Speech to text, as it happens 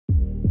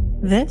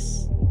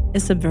This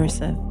is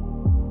Subversive,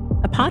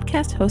 a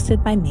podcast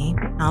hosted by me,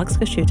 Alex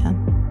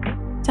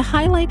Kashuta, to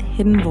highlight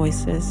hidden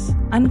voices,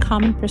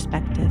 uncommon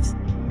perspectives,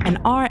 and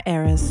our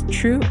era's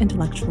true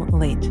intellectual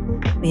elite,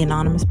 the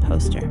Anonymous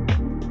Poster.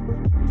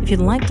 If you'd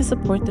like to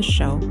support the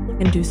show, you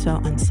can do so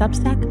on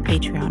Substack,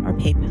 Patreon, or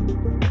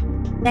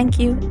PayPal. Thank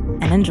you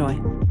and enjoy.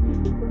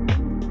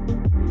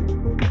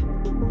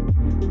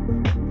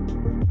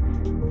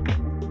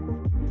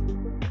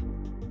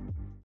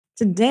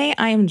 Today,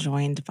 I am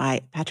joined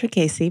by Patrick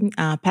Casey.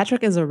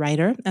 Patrick is a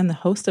writer and the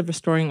host of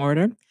Restoring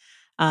Order.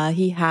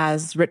 He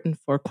has written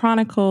for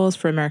Chronicles,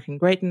 for American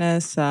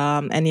Greatness,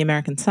 and The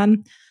American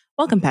Sun.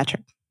 Welcome,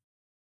 Patrick.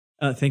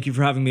 Thank you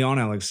for having me on,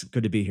 Alex.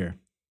 Good to be here.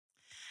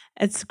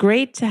 It's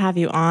great to have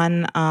you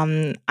on.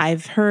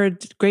 I've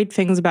heard great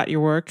things about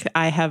your work.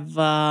 I have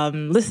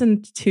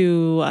listened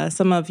to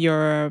some of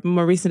your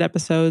more recent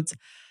episodes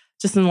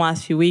just in the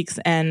last few weeks.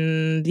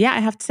 And yeah, I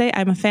have to say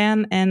I'm a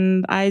fan,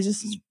 and I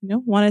just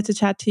wanted to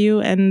chat to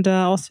you and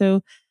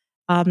also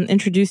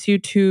introduce you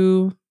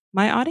to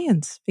my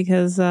audience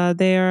because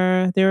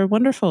they're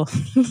wonderful.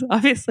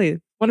 Obviously,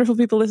 wonderful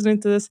people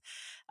listening to this.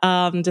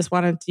 Just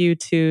wanted you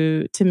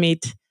to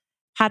meet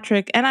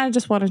Patrick, and I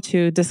just wanted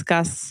to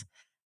discuss.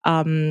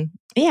 I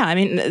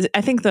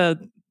think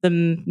the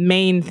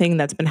main thing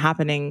that's been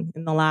happening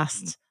in the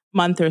last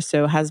month or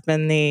so has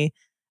been the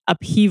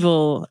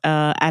upheaval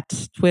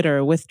at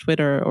Twitter, with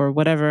Twitter, or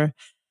whatever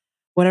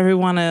you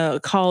want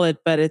to call it.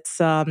 But it's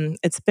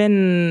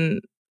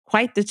been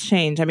quite the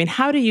change. I mean,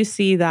 how do you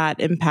see that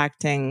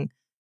impacting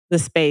the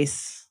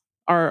space,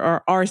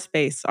 our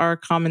space, our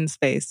common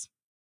space?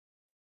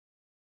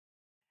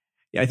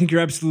 Yeah, I think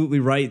you're absolutely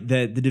right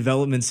that the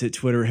developments at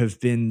Twitter have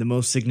been the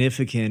most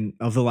significant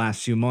of the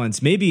last few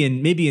months, maybe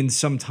in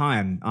some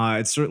time.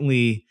 It's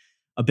certainly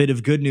a bit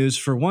of good news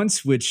for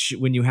once, which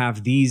when you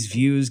have these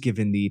views,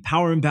 given the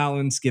power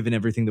imbalance, given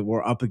everything that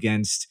we're up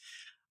against,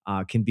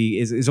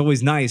 is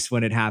always nice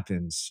when it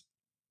happens.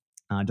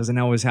 It doesn't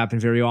always happen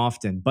very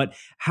often. But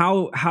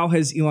how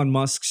has Elon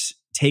Musk's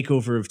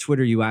takeover of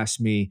Twitter, you asked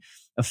me,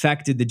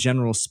 affected the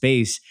general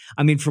space?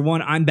 I mean, for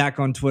one, I'm back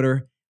on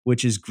Twitter,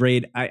 which is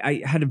great.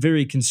 I had a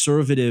very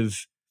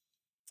conservative,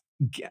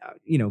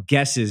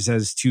 guesses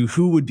as to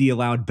who would be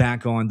allowed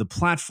back on the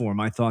platform.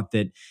 I thought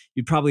that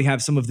you'd probably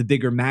have some of the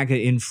bigger MAGA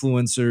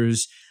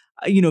influencers,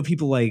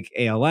 people like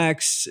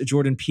ALX,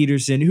 Jordan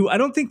Peterson, who I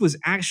don't think was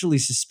actually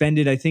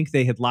suspended. I think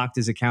they had locked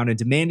his account and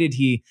demanded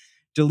he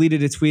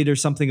deleted a tweet or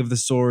something of the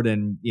sort,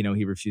 and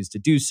he refused to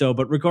do so.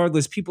 But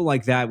regardless, people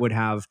like that would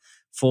have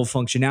full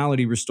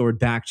functionality restored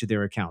back to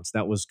their accounts.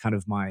 That was kind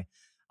of my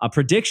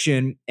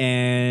prediction,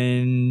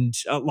 and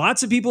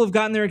lots of people have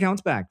gotten their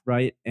accounts back,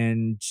 right?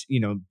 And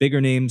bigger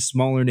names,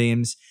 smaller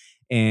names,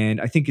 and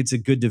I think it's a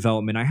good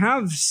development. I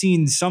have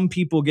seen some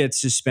people get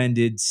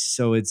suspended,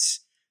 so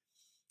it's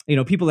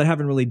people that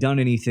haven't really done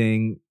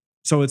anything.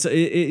 So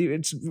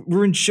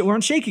we're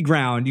on shaky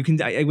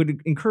ground. I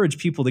would encourage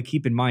people to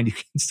keep in mind you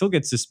can still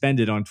get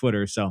suspended on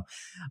Twitter. So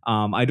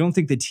I don't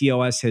think the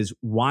TOS has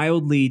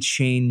wildly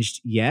changed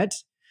yet.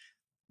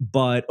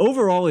 But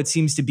overall, it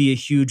seems to be a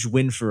huge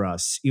win for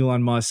us.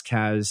 Elon Musk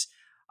has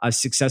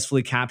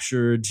successfully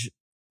captured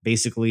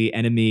basically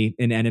an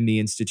enemy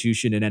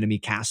institution, an enemy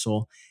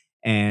castle,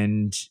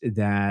 and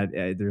that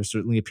there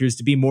certainly appears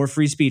to be more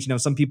free speech. Now,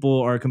 some people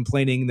are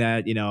complaining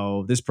that,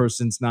 this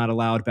person's not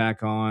allowed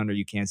back on, or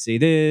you can't say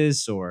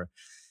this, or,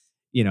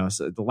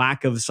 so the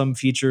lack of some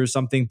feature or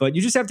something. But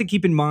you just have to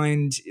keep in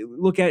mind,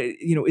 look at,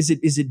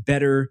 is it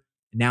better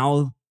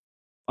now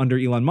under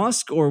Elon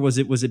Musk, or was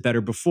it better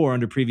before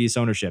under previous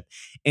ownership?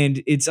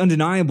 And it's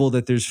undeniable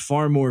that there's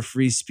far more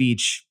free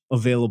speech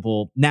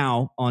available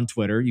now on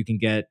Twitter. You can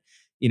get,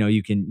 you're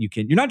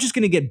not just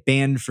going to get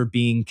banned for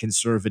being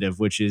conservative,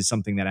 which is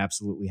something that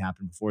absolutely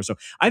happened before. So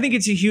I think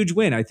it's a huge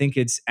win. I think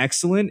it's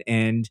excellent.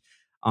 And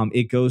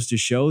it goes to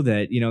show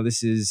that,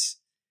 this is,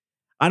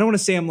 I don't want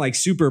to say I'm like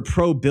super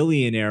pro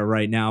billionaire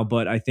right now,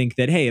 but I think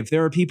that, hey, if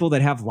there are people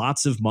that have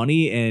lots of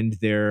money and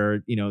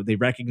they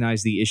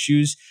recognize the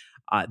issues,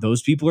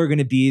 those people are going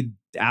to be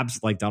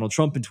like Donald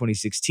Trump in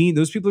 2016.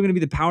 Those people are going to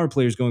be the power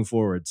players going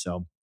forward.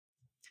 So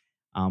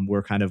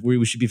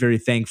we should be very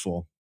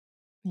thankful.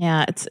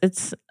 Yeah,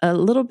 it's a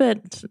little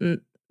bit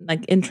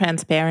like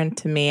intransparent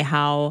to me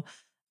how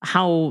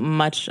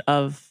much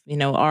of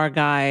our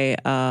guy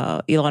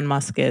Elon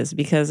Musk is,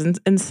 because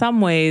in some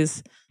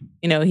ways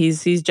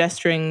he's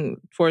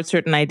gesturing towards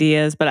certain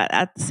ideas, but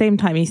at the same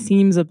time he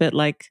seems a bit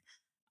like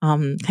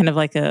kind of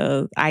like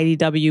a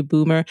IDW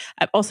boomer.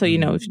 Also,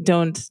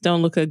 don't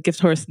look a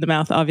gift horse in the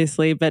mouth,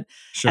 obviously, but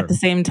Sure. At the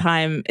same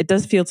time, it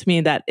does feel to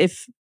me that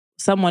if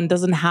someone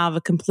doesn't have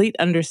a complete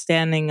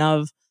understanding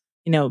of,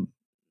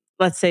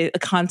 let's say a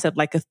concept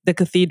like the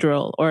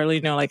cathedral, or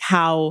like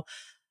how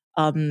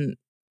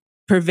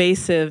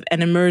pervasive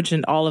and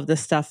emergent all of this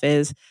stuff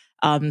is,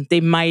 they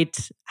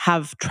might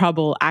have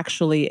trouble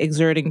actually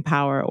exerting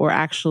power, or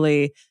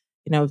actually,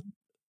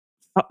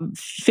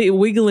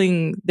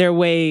 wiggling their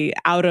way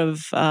out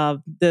of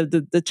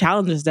the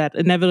challenges that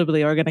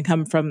inevitably are going to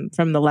come from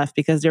the left,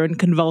 because they're in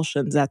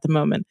convulsions at the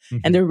moment,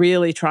 and they're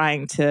really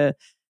trying to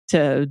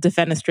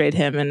defenestrate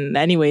him in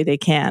any way they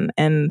can.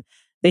 And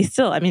they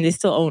still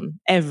own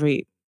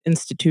every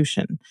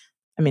institution.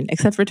 I mean,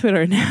 except for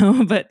Twitter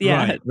now, but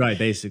yeah. Right.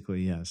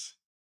 Basically, yes.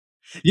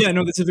 Yeah,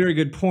 no, that's a very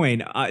good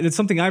point. It's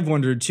something I've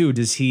wondered too.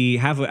 Does he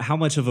have how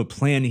much of a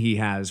plan he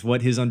has?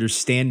 What his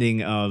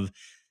understanding of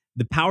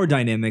the power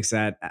dynamics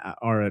that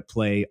are at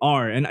play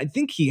are? And I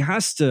think he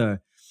has to.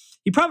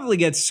 He probably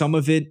gets some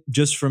of it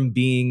just from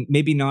being,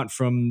 maybe not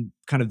from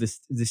kind of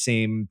the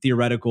same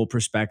theoretical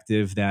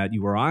perspective that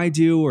you or I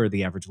do, or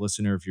the average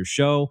listener of your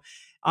show.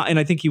 And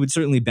I think he would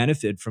certainly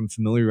benefit from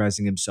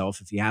familiarizing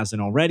himself, if he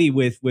hasn't already,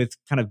 with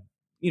kind of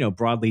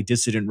broadly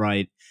dissident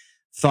right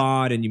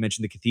thought. And you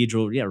mentioned the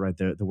Cathedral, yeah, right,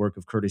 the work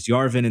of Curtis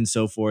Yarvin and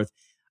so forth.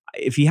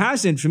 If he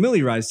hasn't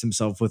familiarized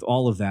himself with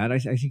all of that, I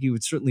think he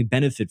would certainly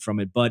benefit from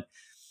it. But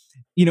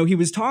he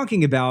was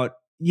talking about,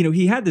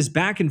 he had this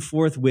back and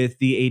forth with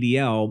the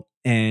ADL,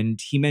 and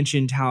he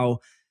mentioned how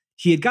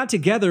he had got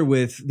together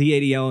with the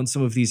ADL and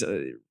some of these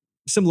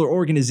similar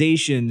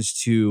organizations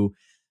to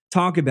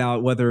talk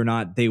about whether or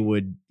not they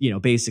would,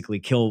 basically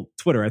kill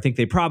Twitter. I think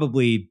they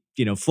probably,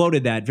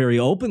 floated that very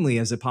openly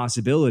as a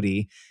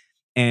possibility.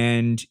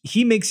 And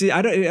he makes it.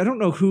 I don't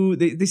know who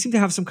they seem to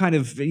have some kind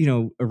of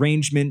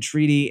arrangement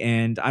treaty,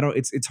 and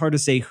it's hard to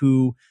say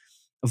who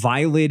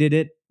violated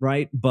it,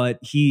 right? But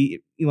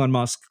Elon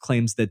Musk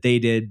claims that they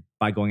did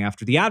by going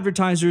after the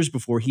advertisers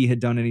before he had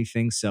done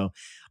anything. So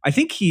I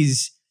think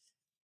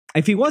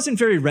if he wasn't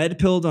very red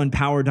pilled on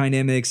power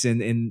dynamics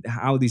and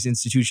how these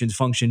institutions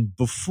function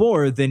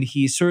before, then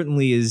he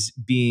certainly is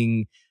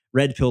being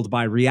red pilled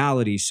by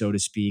reality, so to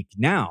speak,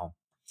 now.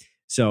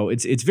 So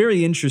it's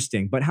very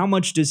interesting. But how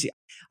much does he?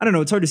 I don't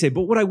know. It's hard to say.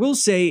 But what I will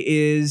say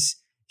is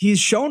he's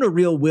shown a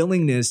real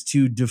willingness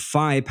to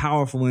defy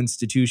powerful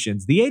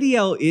institutions. The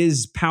ADL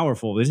is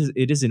powerful.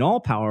 It isn't all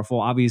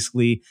powerful.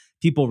 Obviously,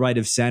 people right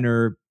of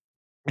center,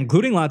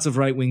 including lots of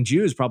right-wing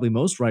Jews, probably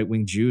most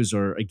right-wing Jews,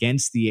 are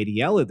against the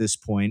ADL at this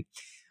point.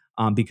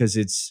 Because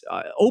it's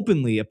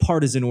openly a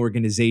partisan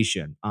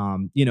organization.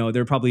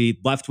 There are probably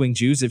left-wing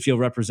Jews that feel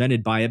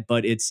represented by it,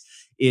 but it's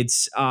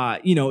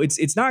not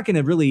going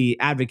to really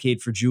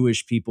advocate for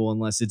Jewish people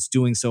unless it's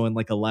doing so in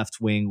like a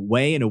left-wing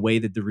way, in a way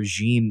that the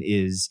regime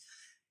is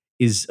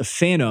a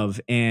fan of.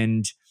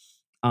 And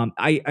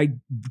I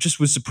just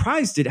was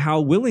surprised at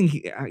how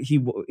willing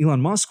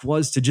Elon Musk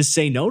was to just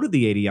say no to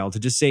the ADL, to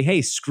just say,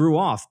 hey, screw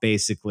off,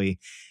 basically.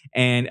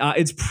 And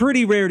it's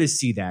pretty rare to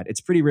see that. It's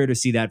pretty rare to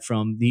see that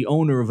from the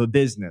owner of a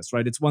business,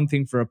 right? It's one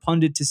thing for a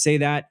pundit to say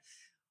that.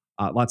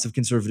 Lots of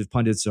conservative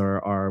pundits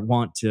are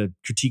want to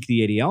critique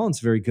the ADL, and it's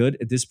very good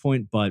at this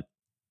point. But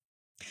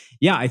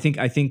yeah, I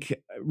think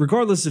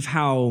regardless of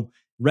how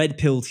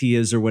red-pilled he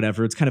is or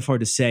whatever, it's kind of hard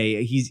to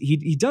say.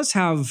 He does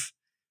have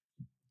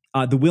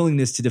the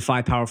willingness to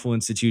defy powerful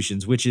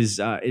institutions, which is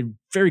a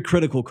very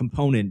critical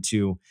component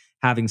to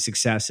having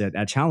success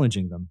at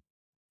challenging them.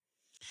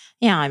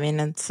 Yeah, I mean,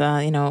 it's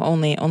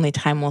only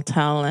time will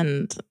tell,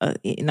 and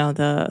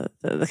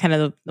the kind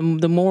of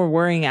the more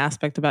worrying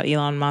aspect about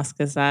Elon Musk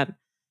is that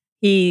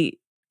he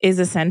is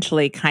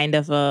essentially kind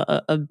of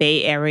a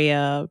Bay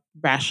Area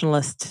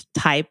rationalist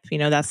type.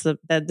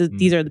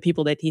 These are the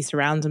people that he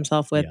surrounds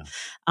himself with.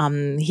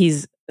 Yeah.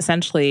 He's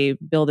essentially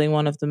building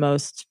one of the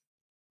most,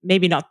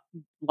 maybe not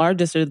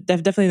largest, or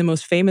definitely the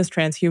most famous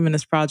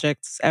transhumanist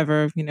projects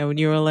ever,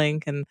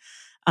 Neuralink.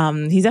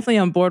 And he's definitely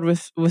on board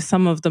with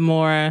some of the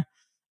more,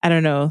 I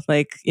don't know,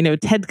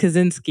 Ted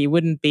Kaczynski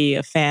wouldn't be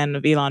a fan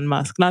of Elon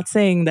Musk. Not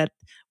saying that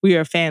we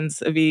are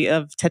fans of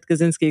Ted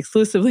Kaczynski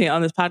exclusively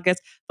on this podcast,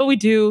 but we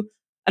do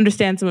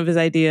understand some of his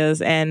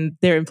ideas and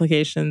their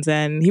implications.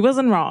 And he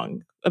wasn't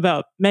wrong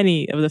about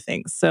many of the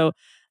things. So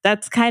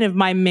that's kind of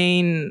my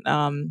main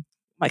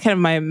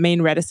my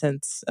main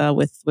reticence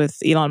with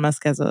Elon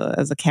Musk as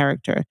a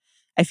character.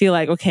 I feel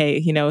like, okay,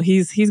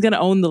 he's going to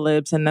own the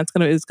libs, and it's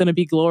going to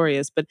be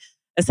glorious. But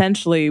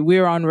essentially,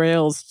 we're on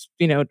rails,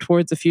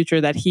 towards a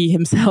future that he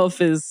himself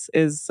is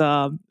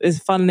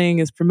funding,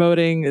 is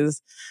promoting.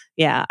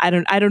 I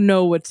don't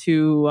know what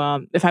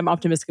to if I'm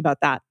optimistic about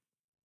that.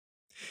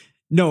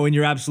 No, and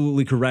you're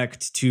absolutely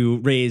correct to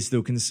raise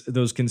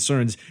those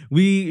concerns.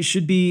 We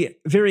should be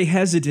very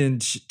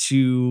hesitant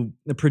to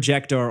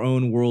project our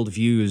own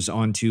worldviews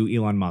onto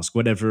Elon Musk,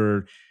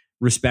 whatever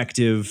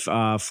respective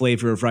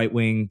flavor of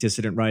right-wing,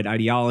 dissident right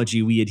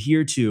ideology we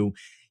adhere to.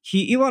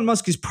 Elon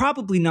Musk is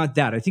probably not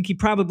that. I think he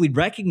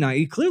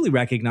clearly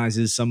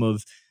recognizes some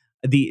of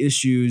the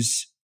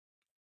issues.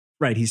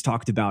 Right, he's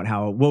talked about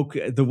how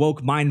the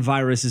woke mind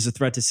virus is a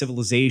threat to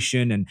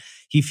civilization, and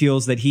he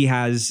feels that he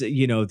has,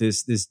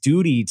 this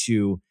duty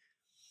to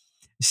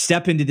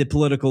step into the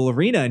political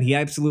arena, and he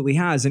absolutely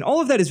has, and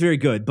all of that is very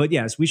good. But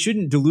yes, we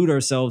shouldn't delude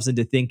ourselves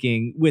into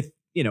thinking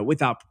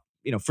without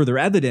further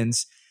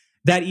evidence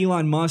that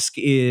Elon Musk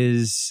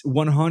is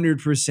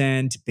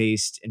 100%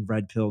 based and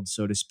red pilled,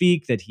 so to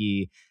speak, that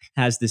he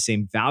has the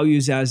same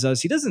values as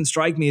us. He doesn't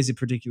strike me as a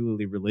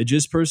particularly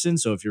religious person.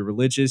 So if you're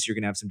religious, you're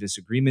going to have some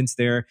disagreements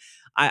there.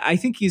 I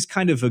think he's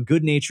kind of a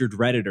good natured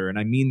Redditor. And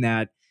I mean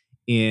that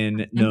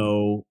in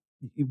no.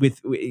 With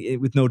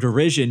no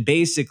derision,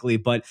 basically,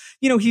 but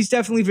he's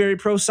definitely very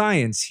pro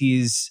science.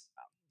 He's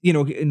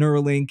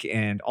Neuralink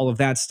and all of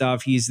that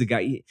stuff. He's the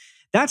guy.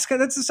 That's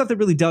the stuff that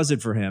really does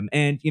it for him.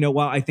 And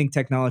while I think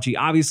technology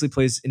obviously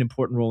plays an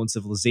important role in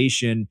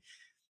civilization,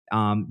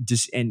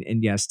 and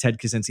yes, Ted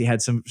Kaczynski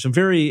had some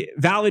very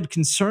valid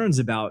concerns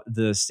about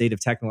the state of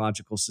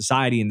technological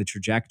society and the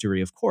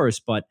trajectory, of course.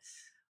 But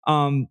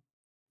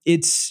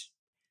it's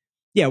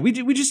we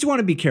just want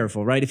to be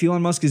careful, right? If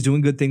Elon Musk is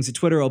doing good things at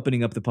Twitter,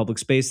 opening up the public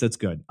space, that's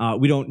good.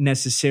 We don't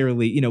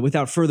necessarily,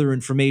 without further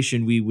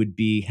information, we should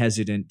be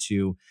hesitant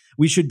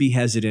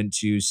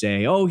to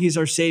say, oh, he's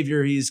our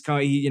savior. He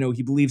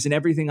believes in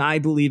everything I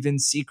believe in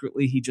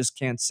secretly. He just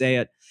can't say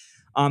it.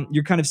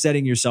 You're kind of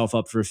setting yourself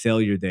up for a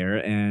failure there.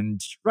 And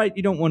right,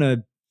 you don't want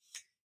to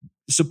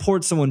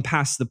support someone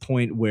past the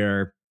point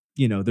where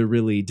they're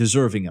really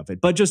deserving of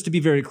it. But just to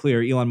be very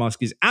clear, Elon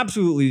Musk is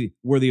absolutely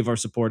worthy of our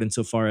support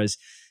insofar as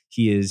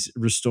he is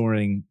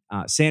restoring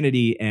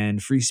sanity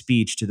and free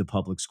speech to the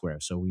public square.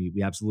 So we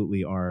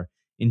absolutely are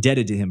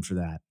indebted to him for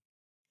that.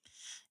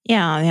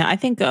 Yeah, I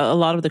think a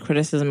lot of the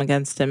criticism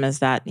against him is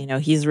that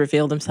he's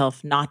revealed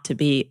himself not to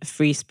be a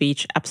free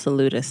speech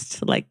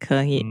absolutist, like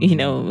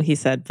he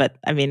said. But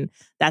I mean,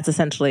 that's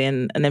essentially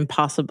an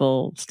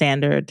impossible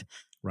standard.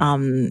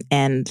 Right.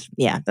 And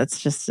yeah, it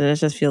just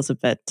feels a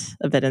bit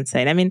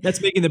insane. I mean,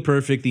 that's making the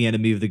perfect the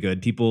enemy of the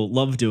good. People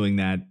love doing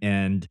that,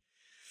 and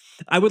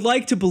I would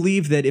like to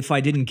believe that if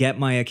I didn't get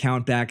my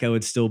account back, I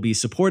would still be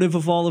supportive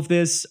of all of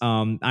this.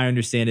 I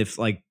understand if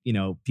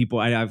people,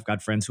 I've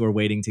got friends who are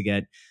waiting to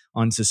get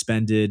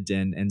unsuspended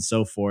and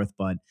so forth,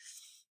 but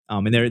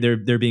and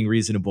they're being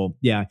reasonable.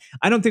 Yeah,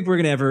 I don't think we're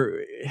gonna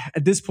ever.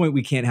 At this point,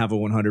 we can't have a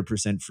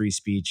 100% free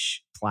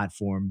speech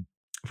platform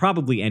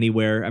probably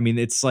anywhere. I mean,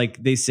 it's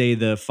like they say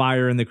the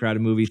fire in the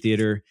crowded movie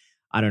theater.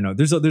 I don't know.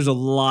 There's a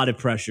lot of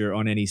pressure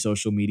on any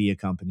social media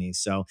company,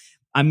 so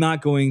I'm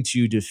not going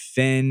to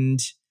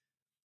defend.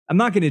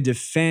 People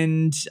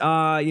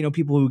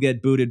who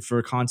get booted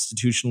for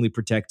constitutionally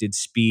protected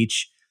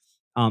speech.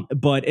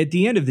 But at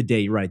the end of the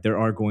day, right, there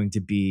are going to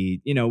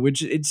be,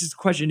 which it's just a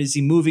question, is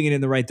he moving it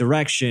in the right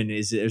direction?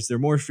 Is there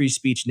more free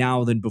speech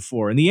now than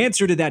before? And the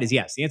answer to that is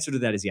yes.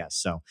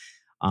 So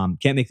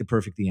can't make the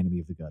perfect the enemy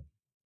of the good.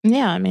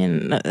 Yeah, I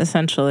mean,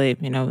 essentially,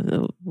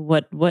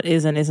 what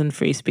is and isn't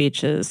free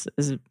speech is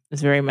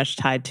very much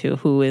tied to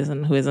who is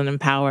and who isn't in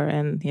power.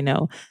 And,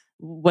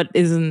 what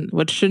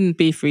shouldn't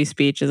be free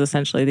speech is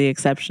essentially the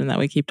exception that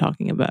we keep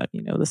talking about.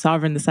 The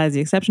sovereign decides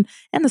the exception,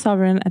 and the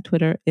sovereign at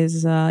Twitter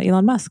is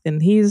Elon Musk,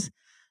 and he's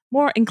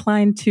more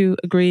inclined to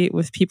agree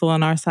with people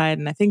on our side,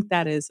 and I think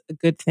that is a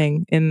good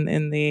thing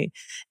in the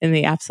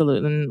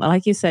absolute. And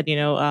like you said,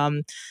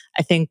 I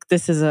think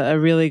this is a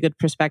really good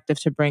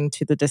perspective to bring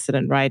to the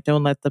dissident right.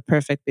 Don't let the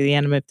perfect be the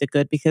enemy of the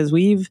good, because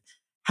we've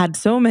had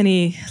so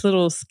many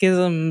little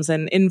schisms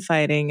and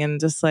infighting and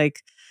just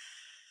like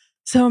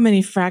so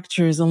many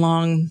fractures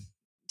along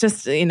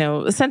just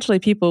essentially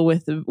people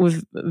with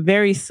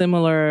very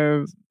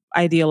similar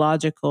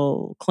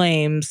ideological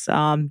claims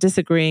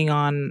disagreeing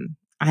on,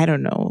 I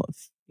don't know,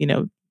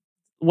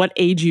 what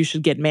age you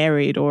should get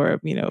married,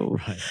 or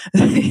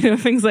right.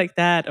 Things like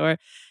that, or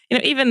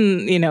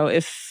even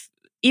if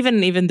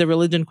even the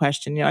religion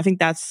question. I think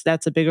that's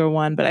a bigger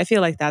one, but I feel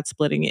like that's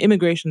splitting.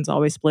 Immigration's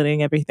always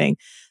splitting everything,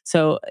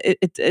 so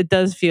it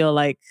does feel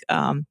like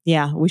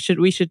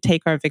we should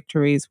take our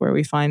victories where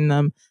we find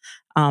them.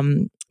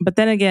 But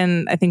then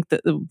again, I think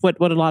that what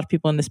a lot of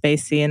people in the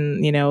space see,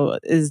 and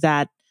is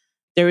that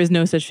there is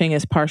no such thing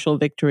as partial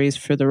victories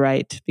for the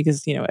right,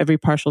 because every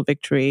partial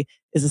victory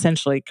is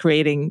essentially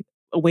creating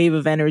a wave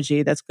of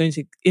energy that's going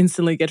to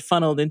instantly get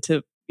funneled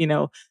into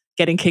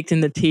getting kicked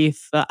in the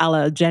teeth, a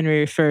la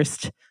January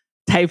 1st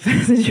type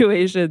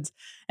situations,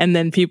 and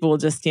then people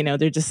just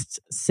they're just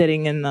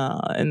sitting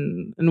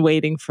and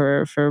waiting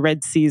for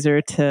Red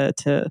Caesar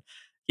to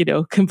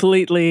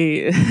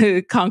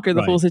completely conquer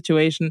the whole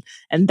situation,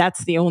 and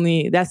that's the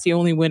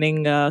only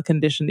winning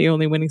condition, the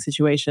only winning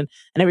situation,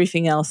 and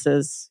everything else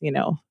is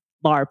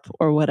LARP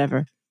or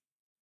whatever.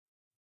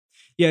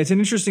 Yeah, it's an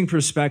interesting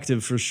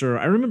perspective for sure.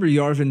 I remember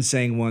Yarvin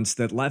saying once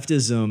that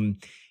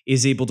leftism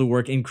is able to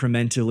work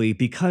incrementally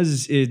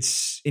because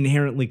it's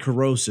inherently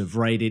corrosive,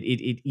 right?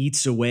 It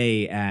eats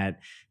away at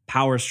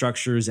power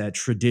structures, at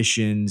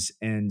traditions,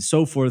 and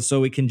so forth.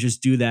 So it can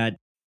just do that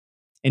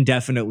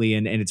indefinitely,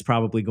 and it's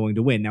probably going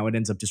to win. Now it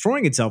ends up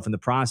destroying itself in the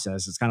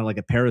process. It's kind of like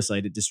a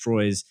parasite. It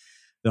destroys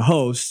the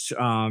host.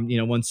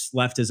 Once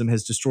leftism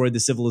has destroyed the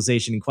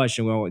civilization in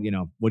question, well,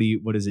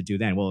 what does it do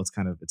then? Well, it's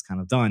kind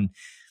of done.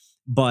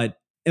 But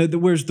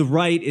whereas the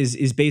right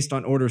is based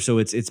on order, so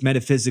it's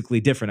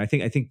metaphysically different. I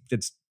think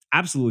that's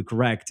absolutely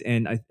correct.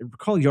 And I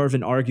recall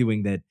Yarvin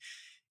arguing that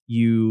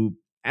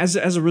as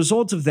a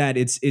result of that,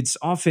 it's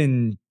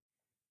often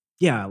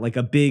yeah, like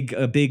a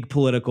big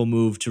political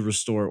move to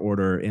restore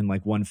order in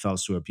like one fell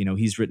swoop.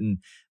 He's written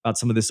about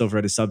some of this over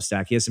at his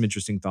Substack. He has some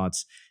interesting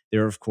thoughts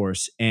there, of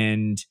course.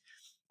 And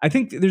I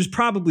think there's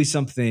probably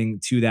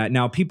something to that.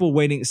 Now, people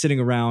sitting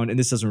around, and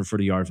this doesn't refer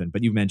to Yarvin,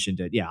 but you mentioned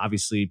it. Yeah,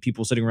 obviously,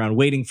 people sitting around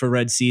waiting for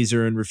Red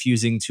Caesar and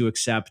refusing to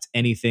accept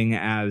anything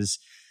as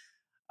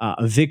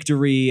a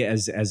victory,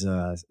 as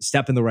a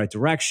step in the right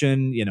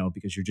direction.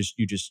 Because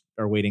you just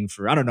are waiting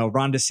for, I don't know,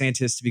 Ron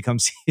DeSantis to become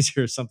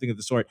Caesar or something of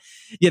the sort.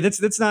 Yeah,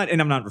 that's not,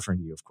 and I'm not referring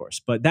to you, of course,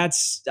 but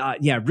that's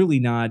really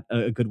not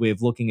a good way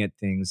of looking at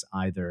things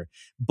either.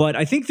 But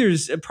I think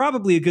there's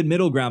probably a good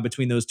middle ground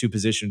between those two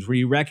positions, where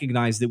you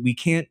recognize that we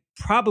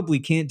probably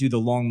can't do the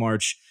long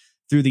march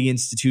through the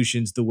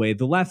institutions the way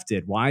the left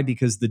did. Why?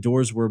 Because the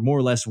doors were more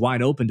or less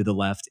wide open to the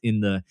left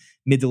in the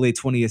mid to late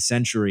 20th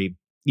century,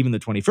 even the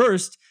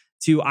 21st,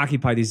 to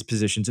occupy these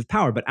positions of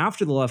power. But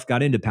after the left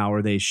got into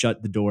power, they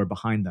shut the door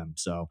behind them.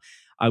 So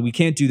we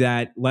can't do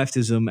that.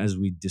 Leftism, as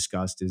we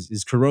discussed,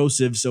 is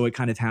corrosive. So it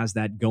kind of has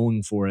that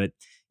going for it,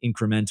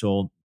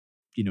 incremental,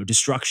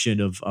 destruction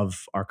of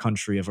our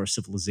country, of our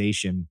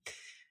civilization.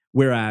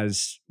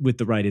 Whereas with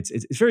the right,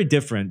 it's very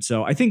different.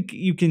 So I think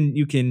you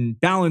can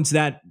balance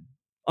that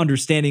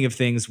understanding of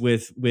things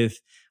with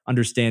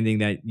understanding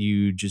that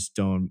we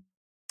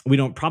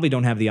probably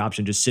don't have the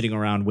option just sitting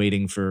around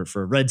waiting for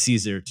Red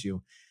Caesar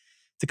to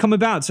come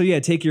about. So yeah,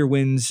 take your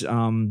wins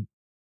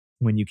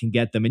when you can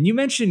get them. And you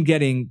mentioned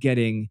getting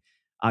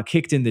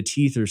kicked in the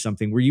teeth or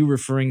something. Were you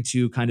referring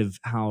to kind of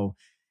how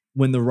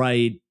when the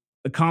right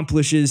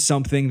accomplishes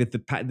something that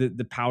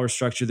the power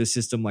structure, the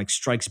system like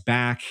strikes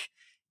back,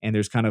 and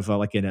there's kind of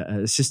like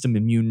a system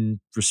immune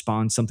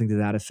response, something to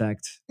that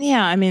effect?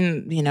 Yeah, I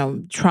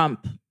mean,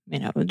 Trump,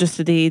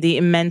 just the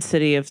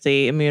immensity of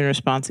the immune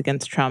response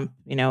against Trump,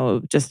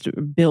 just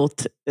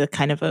built a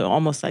kind of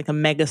almost like a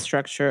mega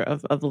structure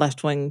of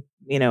left wing,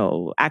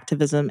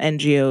 activism,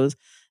 NGOs.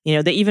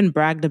 They even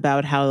bragged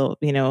about how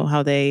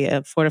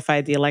they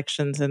fortified the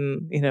elections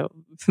and,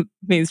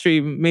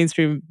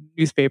 mainstream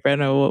newspaper. I don't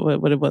know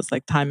what it was,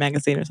 like Time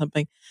Magazine or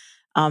something.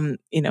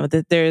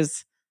 That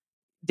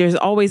there's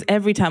always,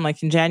 every time,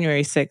 like in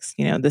January 6th,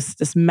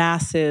 this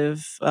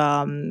massive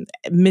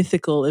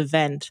mythical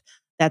event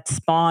that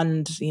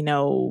spawned,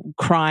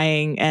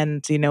 crying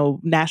and,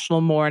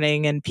 national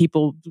mourning and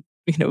people,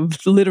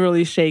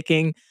 literally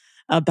shaking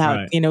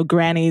about, Right.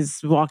 grannies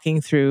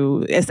walking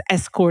through,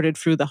 escorted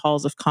through the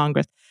halls of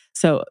Congress.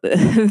 So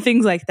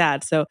things like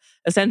that. So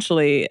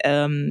essentially,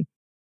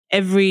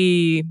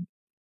 every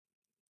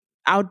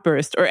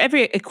outburst, or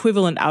every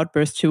equivalent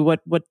outburst to what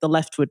the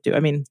left would do. I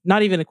mean,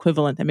 not even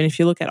equivalent. I mean, if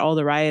you look at all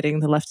the rioting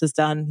the left has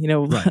done,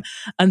 Right.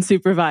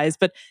 unsupervised,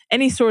 but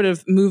any sort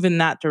of move in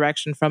that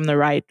direction from the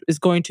right is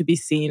going to be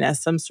seen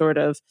as some sort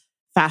of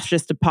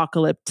fascist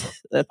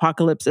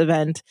apocalypse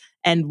event,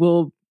 and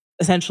will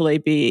essentially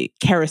be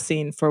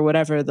kerosene for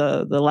whatever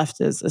the left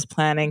is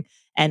planning.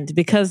 And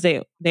because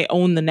they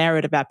own the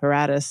narrative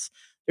apparatus,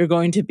 they're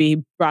going to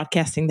be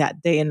broadcasting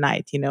that day and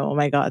night. Oh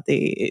my God,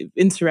 the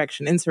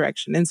insurrection. And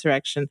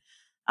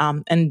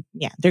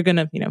yeah, they're going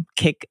to,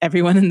 kick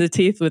everyone in the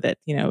teeth with it.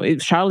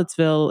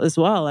 Charlottesville as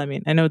well. I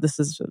mean, I know this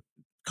is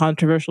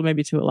controversial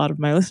maybe to a lot of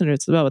my listeners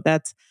as well, but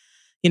that's,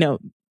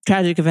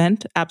 tragic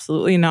event.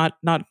 Absolutely not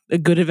a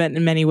good event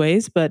in many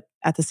ways, but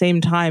at the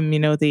same time,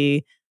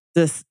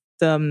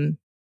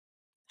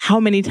 how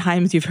many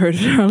times you've heard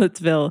of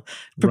Charlottesville, Right.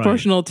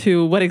 proportional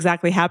to what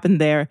exactly happened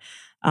there,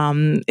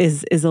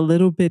 is a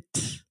little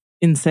bit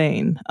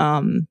insane.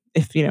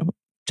 If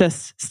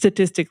just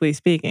statistically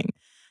speaking.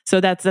 So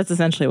that's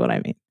essentially what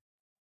I mean.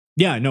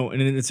 Yeah, no,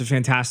 and it's a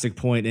fantastic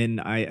point,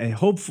 and I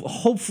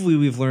hopefully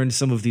we've learned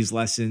some of these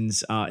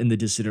lessons in the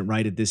dissident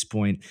right at this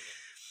point.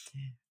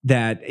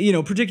 That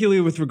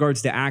particularly with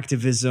regards to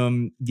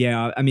activism,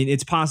 yeah, I mean,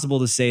 it's possible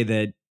to say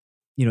that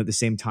at the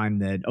same time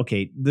that,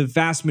 okay, the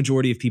vast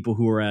majority of people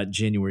who were at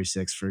January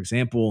 6th, for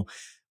example,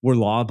 were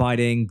law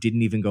abiding,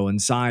 didn't even go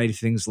inside,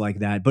 things like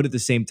that. But at the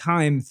same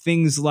time,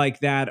 things like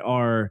that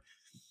are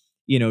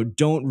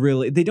don't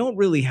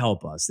really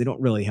help us. They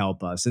don't really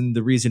help us. And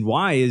the reason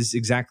why is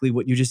exactly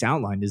what you just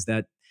outlined, is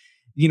that,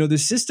 the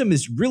system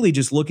is really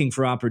just looking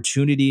for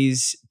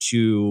opportunities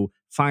to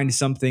find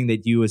something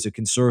that you, as a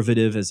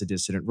conservative, as a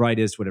dissident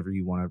rightist, whatever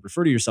you want to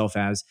refer to yourself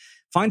as,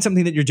 find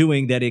something that you're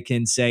doing that it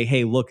can say,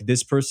 hey, look,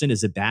 this person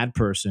is a bad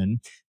person.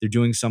 They're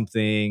doing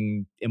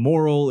something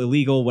immoral,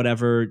 illegal,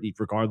 whatever,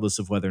 regardless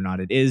of whether or not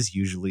it is.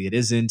 Usually it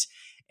isn't.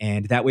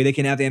 And that way they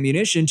can have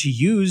ammunition to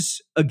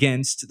use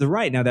against the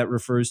right. Now, that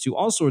refers to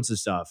all sorts of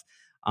stuff.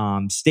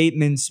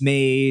 Statements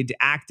made,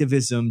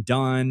 activism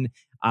done.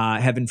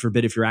 Heaven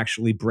forbid if you're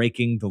actually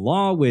breaking the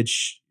law,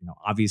 which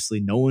obviously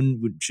no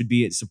one should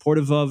be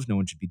supportive of. No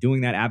one should be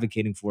doing that,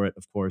 advocating for it,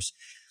 of course.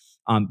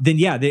 Then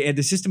yeah,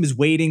 the system is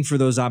waiting for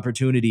those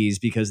opportunities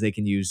because they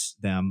can use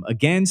them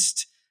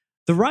against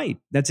the right.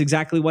 That's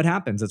exactly what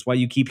happens. That's why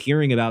you keep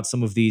hearing about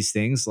some of these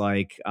things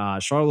like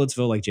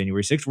Charlottesville, like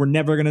January 6th. We're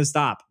never going to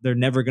stop. They're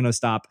never going to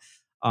stop.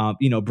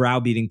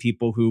 Browbeating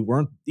people who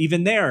weren't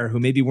even there, who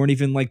maybe weren't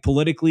even like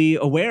politically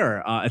aware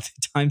at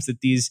the times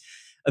that these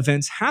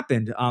events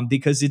happened,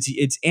 because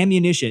it's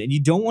ammunition, and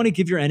you don't want to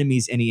give your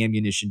enemies any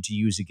ammunition to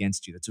use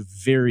against you. That's a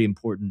very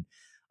important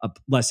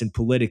lesson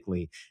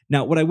politically.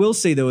 Now, what I will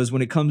say though is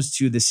when it comes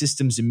to the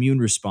system's immune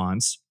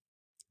response,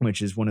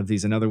 which is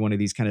another one of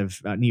these kind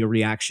of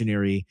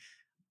neo-reactionary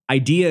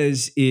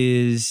ideas,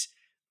 is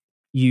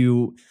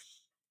you.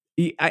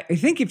 I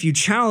think if you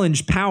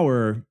challenge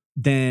power,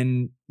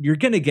 then you're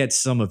going to get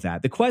some of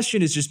that. The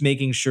question is just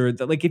making sure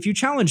that, like, if you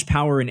challenge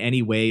power in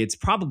any way, it's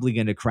probably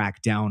going to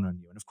crack down on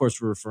you. And of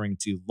course, we're referring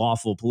to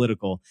lawful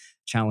political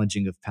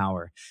challenging of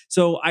power.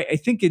 So I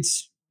think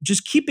it's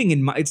just keeping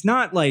in mind, it's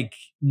not like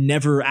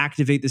never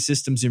activate the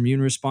system's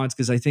immune response,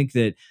 because I think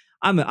that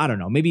I don't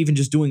know, maybe even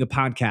just doing a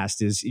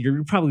podcast is,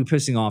 you're probably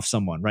pissing off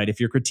someone, right? If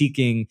you're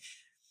critiquing,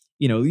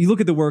 you look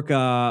at the work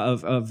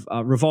of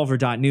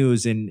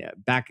Revolver.news, and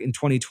back in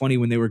 2020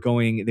 when they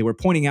were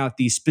pointing out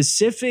the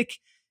specific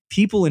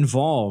people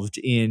involved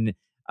in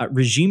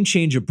regime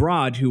change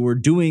abroad who were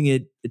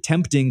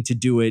attempting to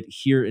do it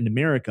here in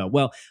America.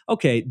 Well,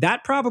 okay,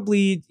 that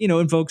probably,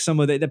 invokes some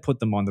of that put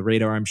them on the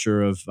radar, I'm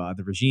sure, of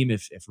the regime,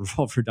 if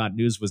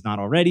Revolver.news was not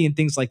already, and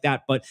things like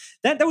that. But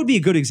that would be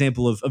a good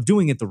example of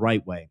doing it the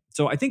right way.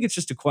 So I think it's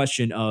just a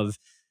question of,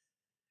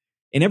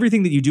 in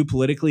everything that you do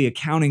politically,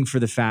 accounting for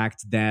the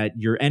fact that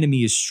your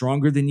enemy is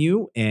stronger than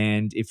you.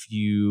 And if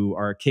you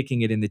are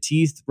kicking it in the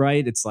teeth,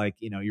 right, it's like,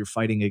 you're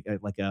fighting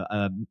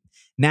a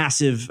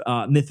massive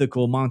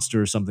mythical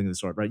monster or something of the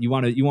sort, right? You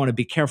want to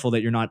be careful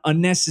that you're not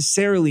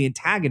unnecessarily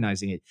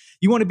antagonizing it.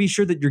 You want to be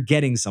sure that you're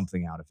getting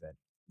something out of it.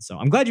 So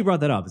I'm glad you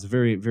brought that up. It's a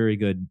very, very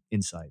good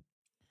insight.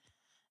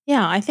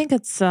 Yeah, I think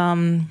it's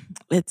kind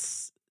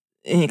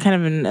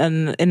of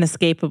an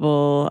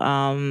inescapable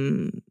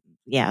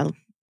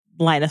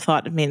line of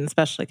thought. I mean,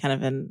 especially kind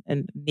of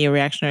in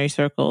neo-reactionary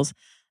circles.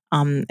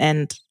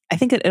 And I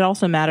think it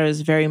also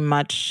matters very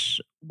much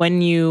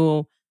when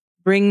you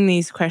bring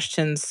these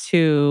questions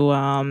to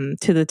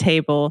the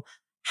table,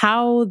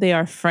 how they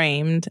are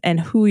framed and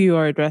who you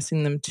are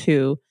addressing them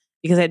to.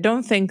 Because I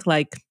don't think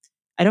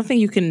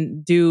you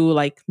can do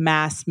like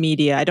mass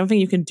media. I don't think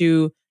you can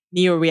do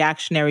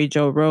neo-reactionary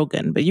Joe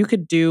Rogan, but you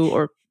could do,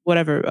 or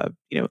whatever,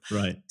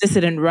 right,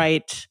 dissident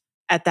right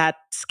at that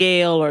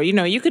scale, or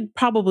you could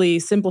probably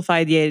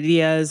simplify the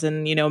ideas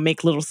and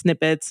make little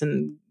snippets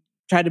and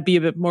try to be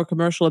a bit more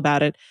commercial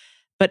about it.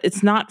 But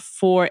it's not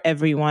for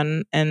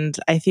everyone, and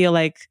I feel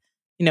like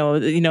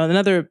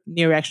another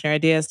neo-reactionary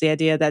idea is the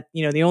idea that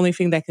the only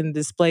thing that can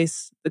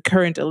displace the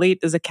current elite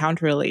is a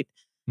counter elite,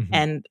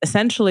 and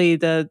essentially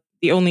the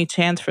only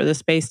chance for the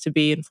space to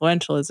be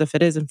influential is if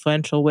it is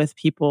influential with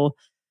people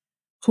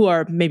who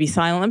are maybe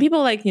silent, and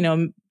people like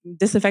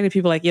disaffected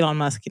people like Elon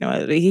Musk.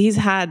 He's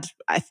had,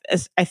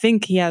 I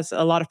think he has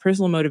a lot of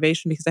personal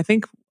motivation, because I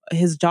think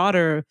his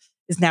daughter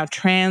is now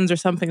trans or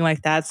something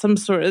like that.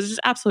 It's just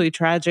absolutely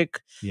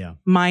tragic,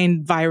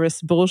 mind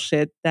virus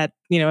bullshit that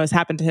has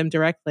happened to him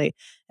directly,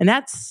 and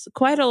that's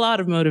quite a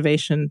lot of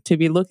motivation to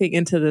be looking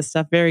into this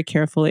stuff very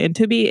carefully and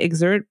to be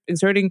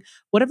exerting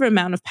whatever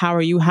amount of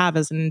power you have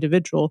as an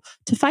individual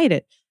to fight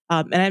it.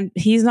 And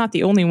he's not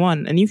the only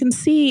one. And you can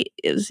see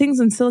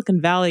things in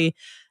Silicon Valley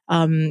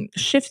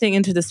shifting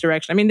into this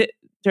direction. I mean,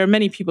 there are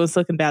many people in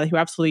Silicon Valley who are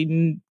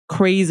absolutely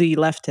crazy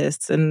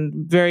leftists and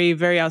very,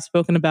 very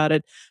outspoken about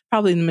it,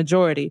 probably the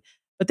majority.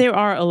 But there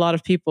are a lot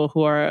of people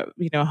who are,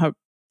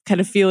 kind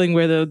of feeling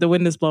where the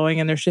wind is blowing,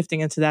 and they're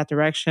shifting into that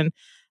direction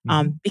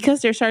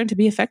because they're starting to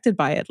be affected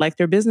by it. Like,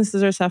 their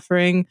businesses are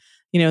suffering.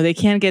 They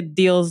can't get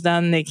deals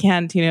done. They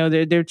can't,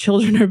 their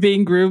children are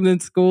being groomed in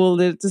school.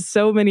 There's just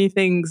so many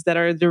things that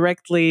are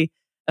directly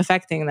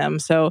affecting them.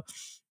 So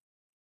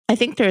I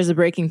think there is a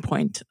breaking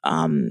point.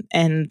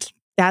 And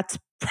that's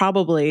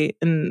probably,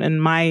 in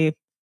my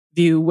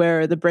view,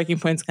 where the breaking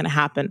point is going to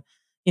happen.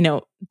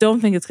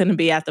 Don't think it's going to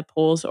be at the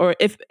polls, or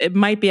if it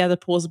might be at the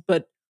polls,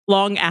 but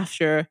long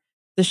after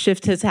the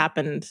shift has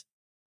happened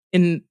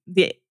in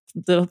the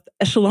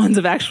echelons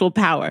of actual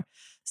power.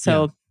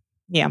 So,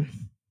 yeah.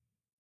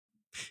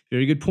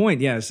 Very good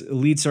point. Yes,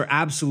 elites are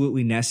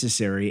absolutely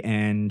necessary,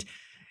 and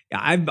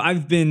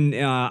I've been.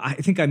 I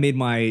think I made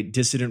my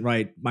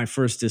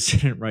first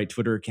dissident right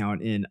Twitter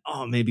account in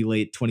maybe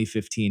late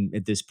 2015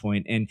 at this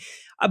point, and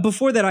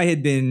before that I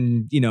had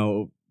been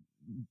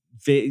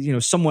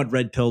somewhat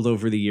red pilled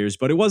over the years,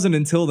 but it wasn't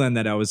until then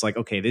that I was like,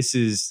 okay, this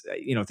is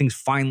things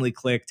finally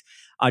clicked.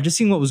 Just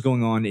seeing what was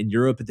going on in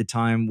Europe at the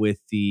time with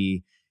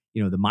the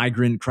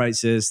migrant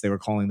crisis. They were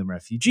calling them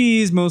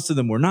refugees. Most of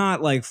them were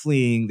not, like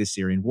fleeing the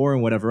Syrian war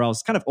and whatever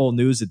else. Kind of old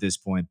news at this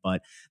point,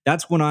 but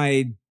that's when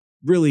I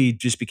really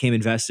just became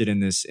invested in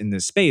this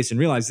space and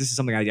realized this is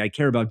something I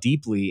care about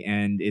deeply.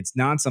 And it's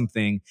not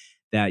something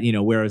that,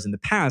 whereas in the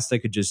past I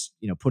could just,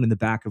 put in the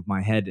back of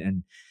my head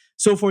and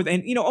so forth.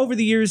 And, over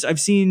the years I've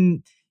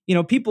seen,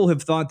 people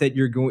have thought that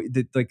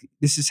like,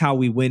 this is how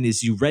we win,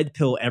 is you red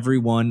pill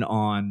everyone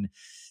on,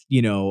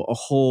 a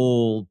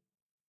whole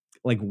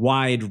like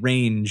wide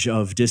range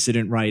of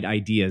dissident right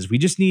ideas. We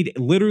just need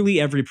literally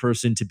every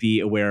person to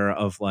be aware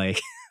of like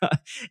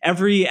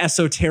every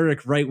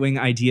esoteric right-wing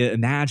idea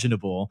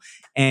imaginable,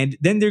 and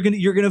then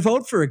you're gonna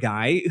vote for a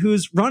guy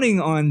who's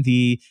running on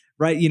the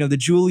right, the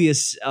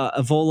Julius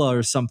Evola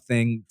or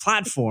something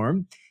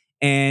platform,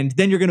 and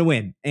then you're gonna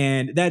win.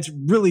 And that's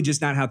really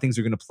just not how things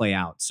are gonna play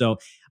out. So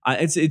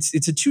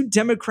it's a too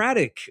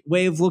democratic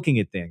way of looking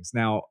at things.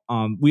 Now,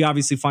 we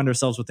obviously find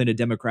ourselves within a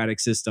democratic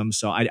system,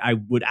 so I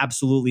would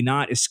absolutely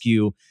not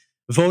eschew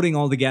voting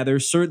altogether.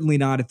 Certainly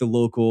not at the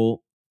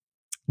local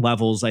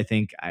levels. I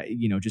think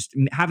just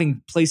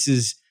having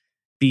places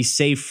be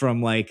safe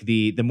from like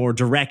the more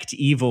direct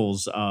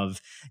evils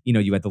of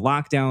you had the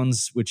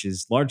lockdowns, which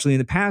is largely in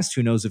the past.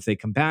 Who knows if they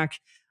come back?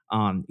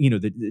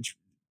 The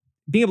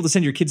being able to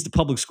send your kids to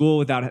public school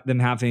without them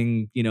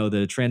having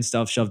the trans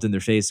stuff shoved in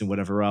their face and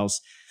whatever else.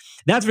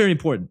 That's very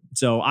important.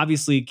 So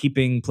obviously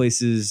keeping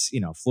places,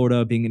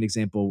 Florida being an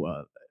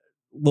example,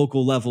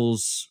 local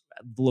levels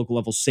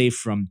safe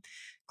from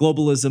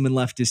globalism and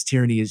leftist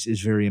tyranny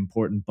is very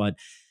important. But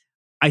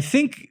I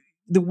think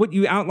what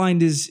you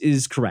outlined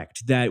is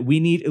correct, that we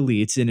need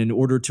elites, and in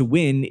order to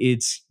win,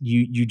 it's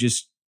you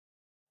just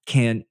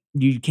can't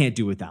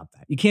do without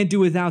that. You can't do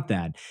without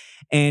that.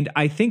 And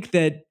I think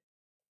that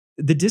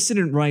the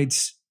dissident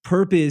right's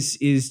purpose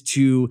is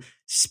to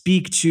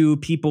speak to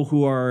people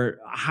who are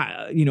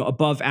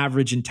above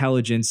average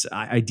intelligence,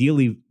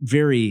 ideally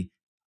very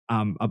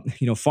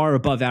far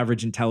above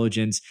average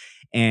intelligence,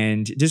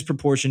 and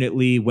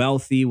disproportionately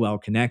wealthy, well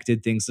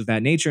connected, things of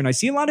that nature. And I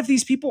see a lot of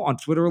these people on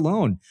Twitter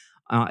alone,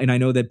 and I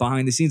know that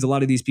behind the scenes a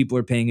lot of these people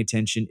are paying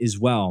attention as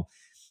well.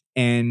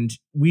 And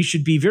we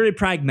should be very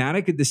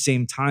pragmatic at the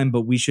same time,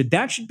 but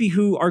that should be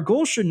who our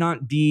goal should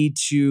not be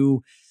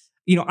to,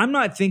 I'm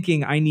not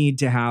thinking I need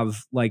to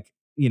have like,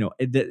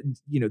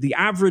 the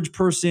average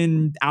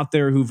person out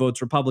there who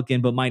votes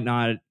Republican but might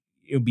not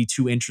be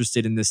too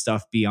interested in this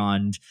stuff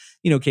beyond,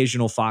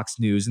 occasional Fox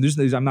News.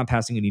 And I'm not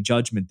passing any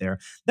judgment there.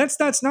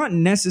 That's not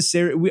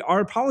necessary.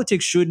 Our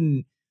politics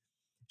shouldn't,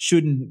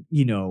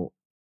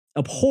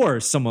 abhor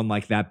someone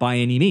like that by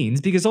any means,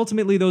 because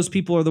ultimately those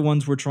people are the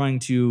ones we're trying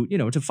to,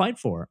 to fight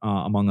for,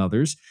 among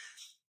others.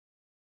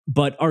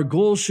 But our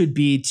goal should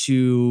be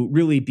to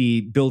really be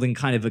building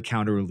kind of a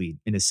counter elite,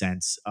 in a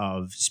sense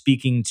of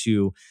speaking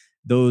to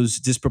those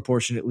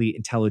disproportionately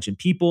intelligent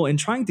people and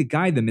trying to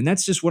guide them. And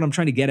that's just what I'm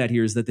trying to get at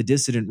here, is that the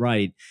dissident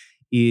right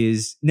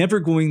is never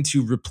going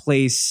to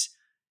replace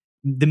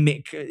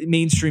the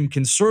mainstream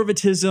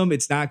conservatism.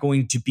 It's not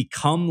going to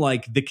become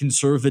like the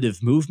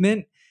conservative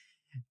movement,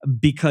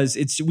 because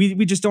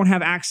we just don't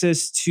have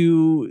access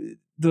to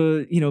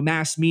the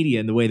mass media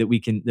in the way that we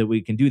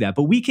can do that.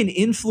 But we can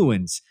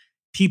influence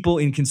people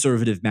in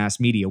conservative mass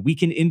media. We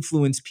can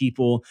influence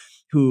people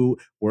who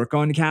work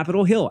on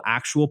Capitol Hill,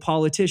 actual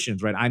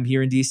politicians, right? I'm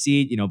here in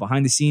DC,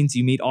 behind the scenes,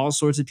 you meet all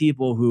sorts of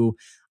people who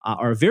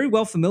are very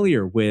well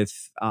familiar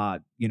with,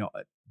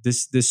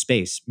 this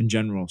space in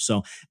general.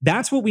 So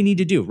that's what we need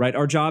to do, right?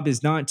 Our job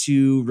is not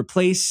to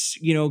replace,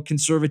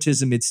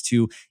 conservatism. It's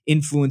to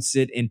influence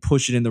it and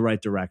push it in the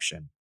right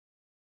direction.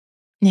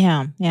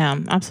 Yeah,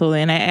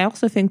 absolutely. And I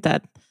also think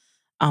that,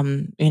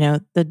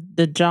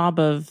 the job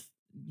of,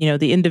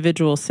 the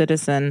individual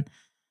citizen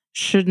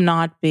should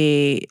not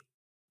be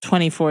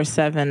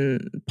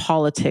 24/7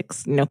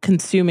 politics,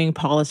 consuming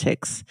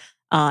politics,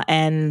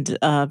 and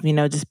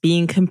just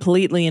being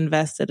completely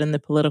invested in the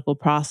political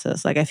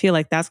process. Like I feel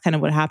like that's kind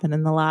of what happened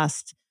in the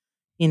last,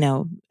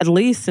 at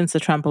least since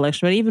the Trump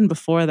election, but even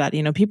before that,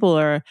 people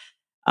are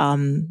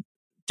um,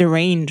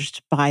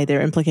 deranged by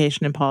their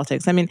implication in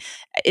politics. I mean,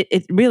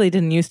 it really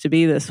didn't used to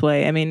be this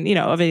way. I mean,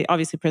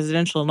 obviously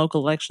presidential and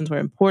local elections were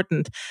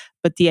important,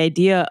 but the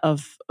idea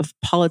of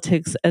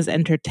politics as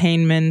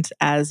entertainment,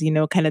 as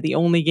kind of the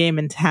only game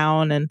in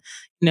town, and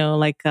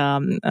my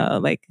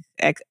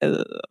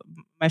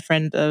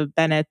friend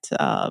Bennett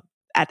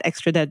at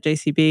Extra Dead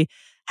JCB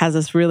has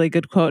this really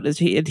good quote.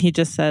 He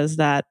just says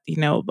that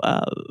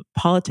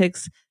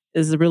politics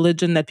is a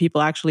religion that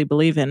people actually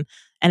believe in.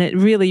 And it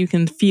really, you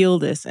can feel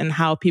this in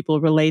how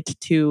people relate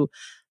to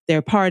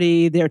their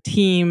party, their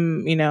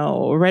team,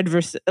 red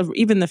versus,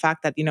 even the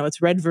fact that,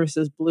 it's red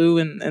versus blue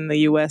in the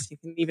US. You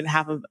can even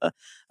have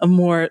a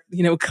more,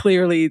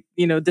 clearly,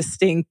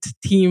 distinct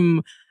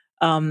team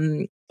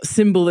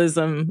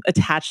symbolism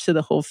attached to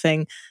the whole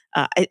thing.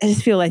 I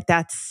just feel like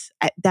that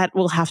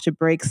will have to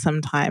break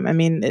sometime. I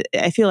mean,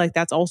 I feel like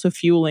that's also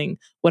fueling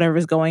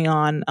whatever's going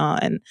on,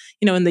 and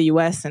in the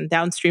U.S. and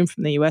downstream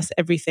from the U.S.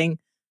 everything,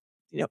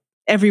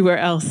 everywhere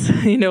else,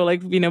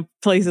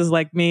 places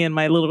like me and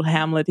my little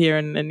hamlet here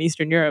in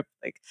Eastern Europe,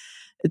 like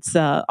it's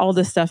all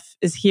this stuff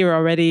is here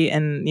already,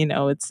 and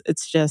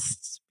it's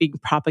just being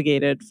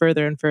propagated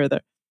further and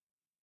further.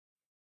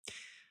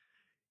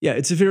 Yeah,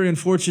 it's a very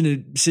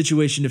unfortunate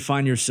situation to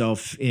find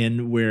yourself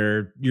in,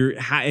 where your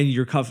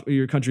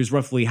country is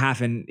roughly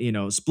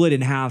split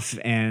in half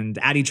and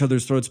at each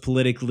other's throats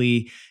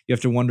politically. You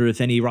have to wonder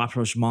if any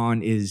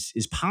rapprochement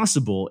is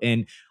possible.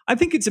 And I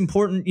think it's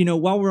important,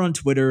 while we're on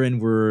Twitter and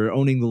we're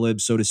owning the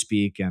libs, so to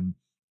speak, and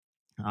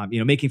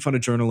making fun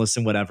of journalists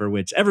and whatever,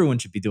 which everyone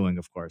should be doing,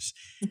 of course.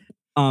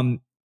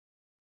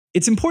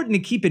 it's important to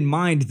keep in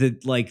mind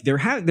that like there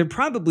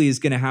probably is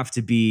going to have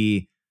to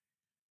be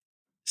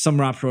some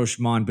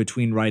rapprochement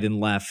between right and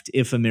left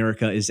if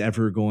America is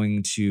ever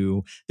going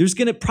to. There's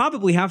going to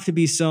probably have to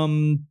be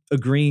some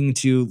agreeing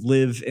to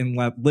live and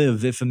let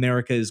live if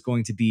America is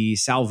going to be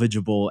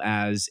salvageable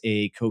as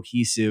a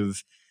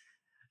cohesive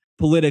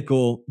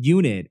political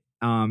unit.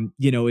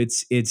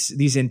 It's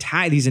these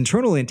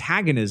internal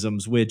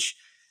antagonisms, which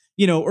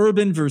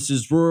urban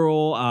versus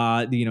rural.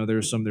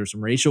 There's some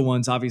racial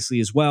ones, obviously,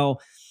 as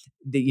well.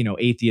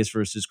 Atheist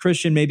versus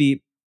Christian.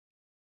 Maybe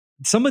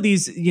some of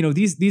these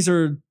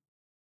are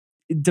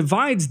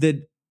divides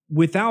that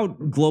without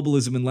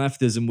globalism and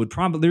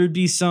leftism there would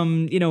be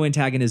some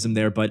antagonism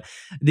there, but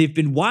they've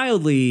been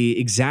wildly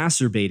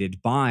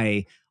exacerbated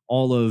by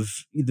all of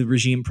the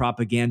regime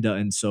propaganda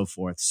and so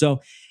forth.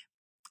 So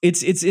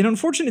it's an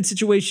unfortunate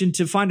situation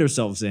to find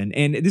ourselves in,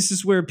 and this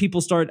is where people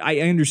start.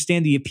 I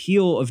understand the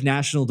appeal of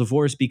national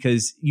divorce,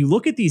 because you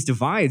look at these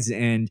divides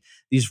and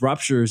these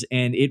ruptures,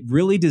 and it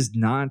really does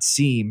not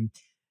seem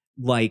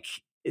like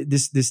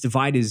this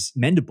divide is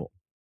mendable.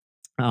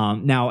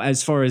 Now,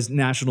 as far as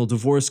national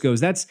divorce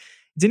goes, it's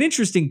an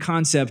interesting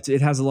concept.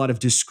 It has a lot of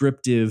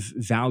descriptive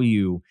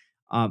value.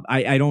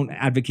 I don't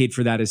advocate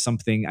for that as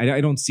something.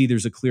 I don't see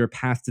there's a clear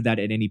path to that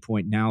at any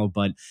point now,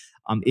 but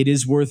it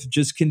is worth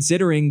just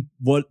considering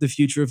what the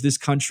future of this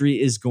country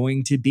is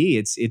going to be.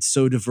 It's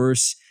so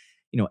diverse,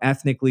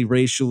 ethnically,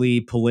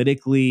 racially,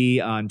 politically,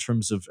 in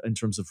terms of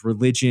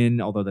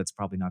religion. Although that's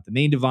probably not the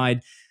main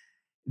divide.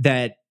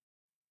 That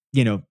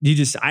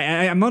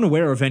I'm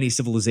unaware of any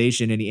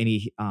civilization,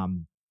 any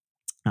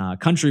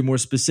country more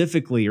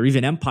specifically, or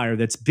even empire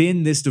that's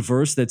been this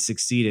diverse, that's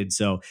succeeded.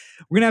 So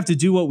we're gonna have to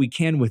do what we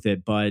can with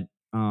it. But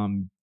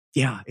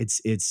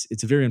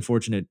it's a very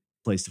unfortunate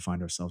place to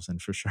find ourselves in,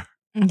 for sure.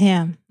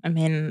 Yeah, I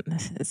mean,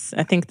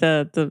 I think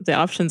the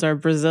options are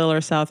Brazil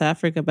or South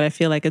Africa, but I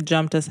feel like a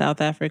jump to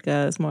South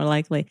Africa is more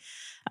likely.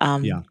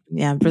 Yeah.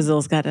 Yeah,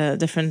 Brazil's got a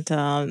different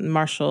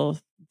Marshall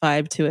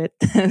vibe to it.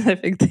 I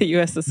think the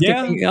U.S. is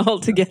skipping it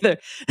altogether.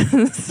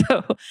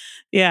 So,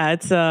 yeah,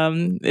 it's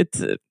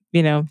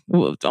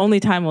only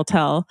time will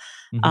tell.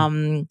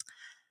 Mhm.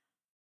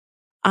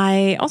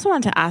 I also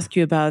want to ask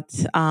you about,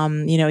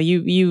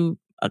 you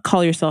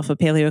call yourself a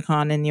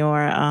paleocon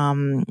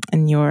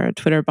in your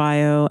Twitter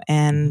bio,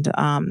 and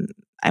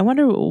I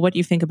wonder what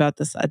you think about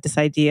this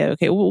idea.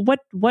 Okay,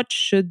 what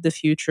should the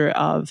future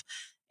of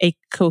a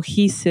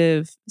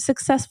cohesive,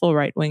 successful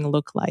right wing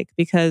look like?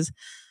 Because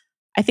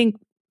I think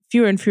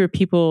fewer and fewer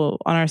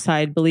people on our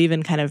side believe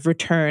in kind of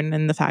return,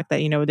 and the fact that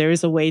there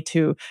is a way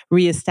to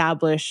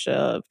reestablish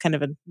kind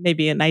of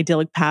maybe an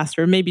idyllic past,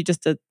 or maybe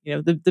just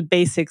the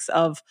basics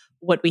of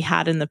what we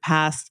had in the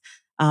past,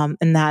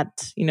 and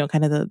that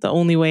kind of the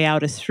only way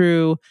out is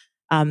through.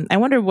 I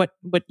wonder what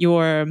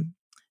your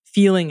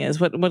feeling is,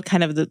 what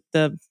kind of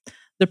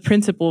the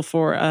principle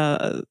for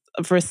a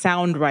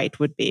sound right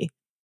would be.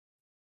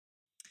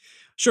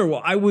 Sure.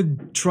 Well, I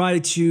would try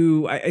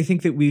to. I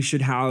think that we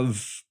should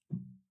have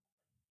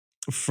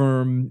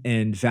firm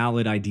and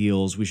valid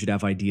ideals. We should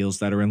have ideals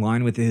that are in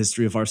line with the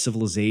history of our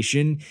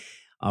civilization,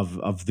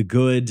 of the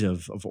good,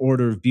 of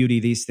order, of beauty,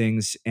 these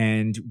things.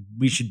 And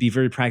we should be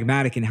very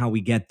pragmatic in how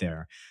we get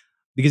there.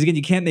 Because again,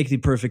 you can't make the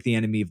perfect the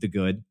enemy of the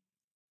good.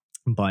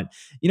 But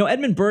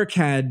Edmund Burke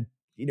had,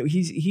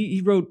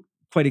 he wrote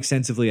quite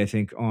extensively, I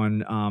think,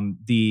 on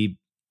the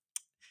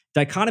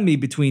dichotomy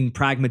between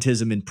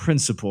pragmatism and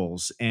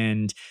principles.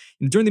 And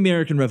during the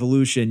American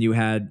Revolution, you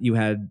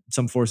had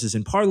some forces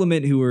in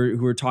Parliament who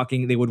were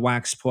talking. They would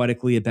wax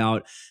poetically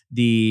about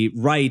the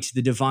right,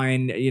 the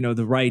divine,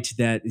 the right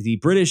that the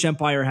British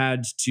Empire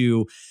had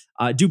to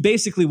do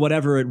basically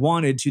whatever it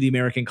wanted to the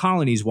American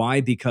colonies. Why?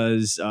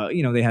 Because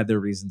they had their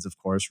reasons, of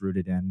course,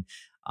 rooted in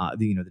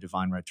the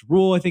divine right to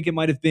rule. I think it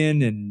might have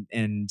been,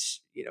 and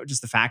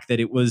just the fact that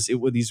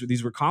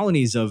these were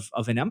colonies of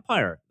an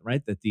empire,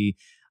 right? That the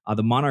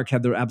monarch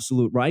had the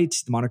absolute right.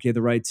 The monarchy had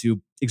the right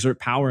to exert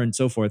power and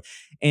so forth.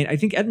 And I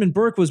think Edmund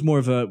Burke was more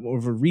of a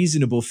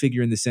reasonable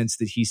figure in the sense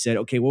that he said,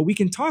 okay, well, we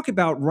can talk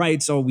about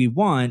rights all we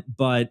want,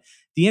 but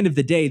at the end of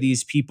the day,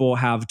 these people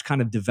have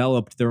kind of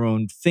developed their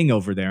own thing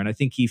over there. And I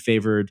think he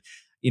favored,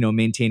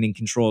 maintaining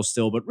control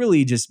still, but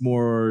really just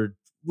more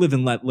live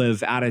and let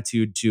live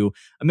attitude to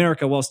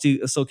America, while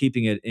still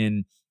keeping it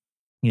in,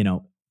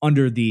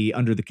 under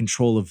the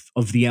control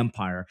of the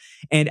empire.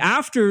 And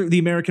after the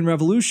American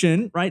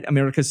Revolution, right,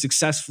 America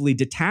successfully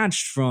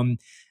detached from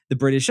the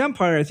British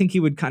Empire. I think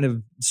he would kind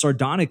of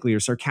sardonically or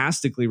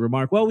sarcastically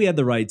remark, well, we had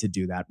the right to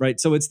do that, right?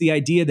 So it's the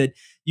idea that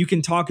you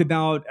can talk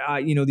about,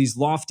 these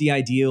lofty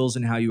ideals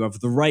and how you have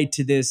the right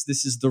to this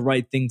is the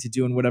right thing to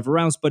do and whatever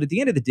else. But at the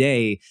end of the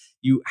day,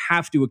 you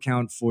have to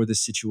account for the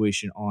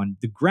situation on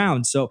the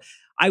ground. So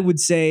I would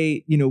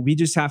say, we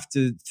just have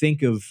to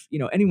think of,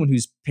 anyone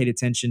who's paid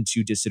attention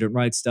to dissident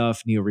right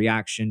stuff,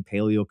 neo-reaction,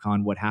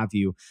 paleocon, what have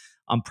you,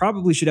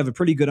 probably should have a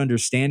pretty good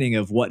understanding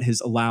of what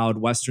has allowed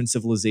Western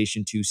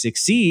civilization to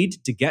succeed,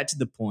 to get to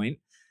the point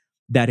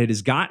that it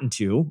has gotten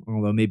to,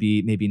 although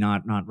maybe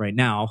not right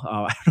now.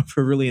 I don't know if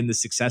we're really in the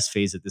success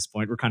phase at this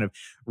point. We're kind of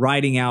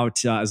riding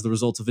out as the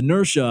result of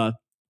inertia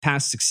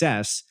past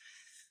success.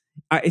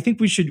 I think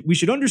we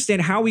should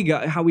understand how we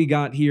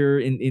got here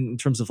in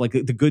terms of like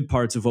the good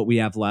parts of what we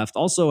have left,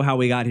 also how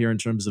we got here in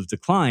terms of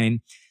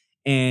decline,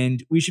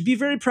 and we should be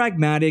very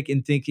pragmatic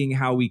in thinking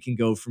how we can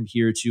go from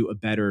here to a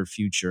better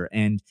future.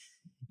 And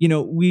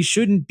we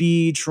shouldn't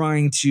be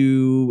trying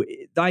to.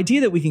 The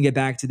idea that we can get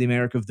back to the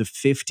America of the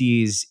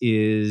 '50s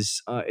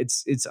is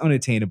it's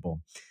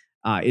unattainable.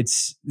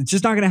 It's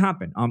just not going to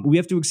happen. We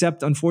have to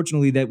accept,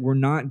 unfortunately, that we're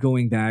not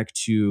going back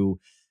to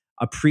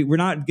we're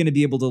not going to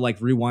be able to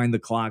like rewind the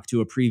clock to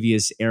a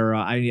previous era.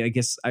 I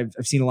guess I've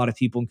seen a lot of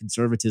people in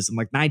conservatism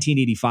like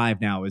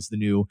 1985 now is the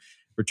new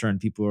return.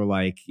 People are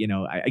like,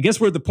 I guess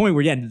we're at the point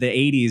where the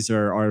 80s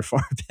are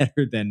far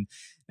better than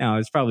now.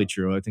 It's probably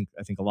true. I think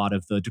a lot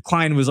of the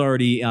decline was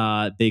already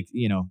big,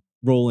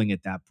 rolling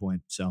at that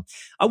point. So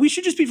we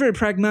should just be very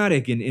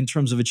pragmatic in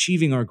terms of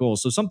achieving our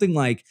goals. So something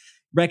like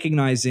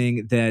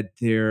recognizing that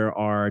there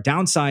are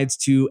downsides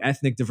to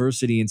ethnic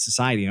diversity in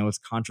society. It's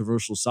a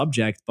controversial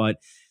subject, but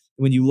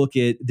when you look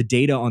at the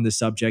data on the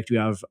subject, you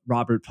have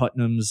Robert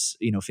Putnam's,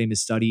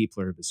 famous study,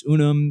 Pluribus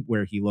Unum,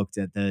 where he looked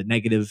at the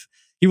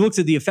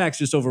effects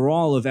just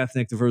overall of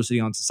ethnic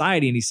diversity on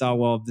society. And he saw,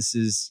 well,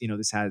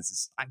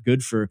 it's not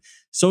good for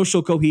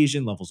social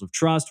cohesion, levels of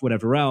trust,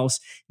 whatever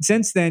else. And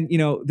since then,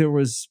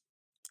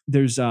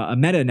 there's a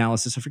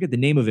meta-analysis, I forget the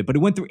name of it, but it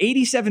went through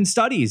 87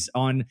 studies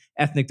on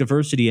ethnic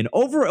diversity and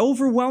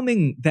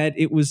overwhelming that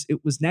it was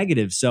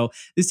negative. So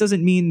this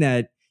doesn't mean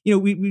that,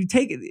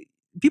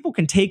 people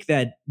can take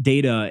that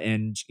data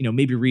and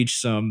maybe reach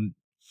some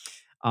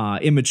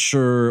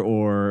immature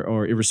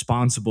or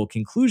irresponsible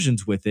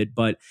conclusions with it.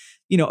 But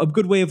a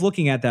good way of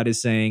looking at that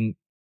is saying,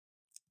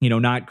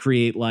 not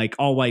create like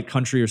all white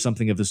country or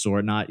something of the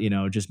sort, not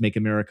just make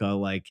America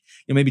like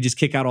maybe just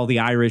kick out all the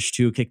Irish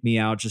too, kick me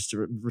out, just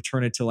to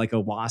return it to like a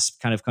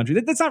WASP kind of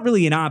country. That's not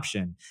really an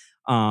option.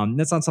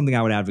 That's not something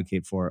I would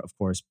advocate for, of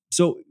course.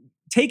 So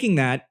taking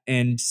that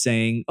and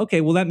saying,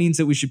 okay, well, that means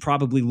that we should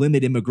probably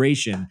limit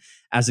immigration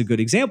as a good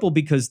example,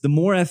 because the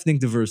more ethnic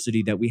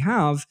diversity that we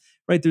have,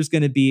 right, there's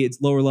going to be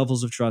lower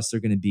levels of trust. There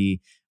are going to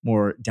be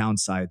more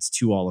downsides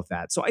to all of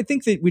that. So I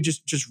think that we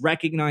just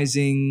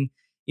recognizing,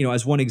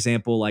 as one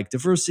example, like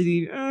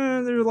diversity,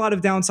 there's a lot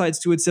of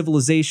downsides to it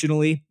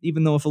civilizationally,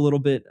 even though if a little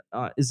bit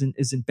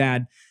isn't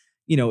bad.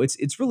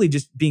 It's really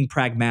just being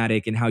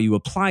pragmatic in how you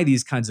apply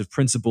these kinds of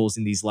principles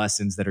in these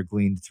lessons that are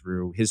gleaned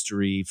through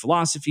history,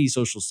 philosophy,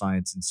 social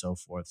science, and so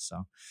forth.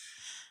 So,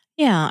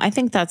 yeah, I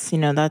think that's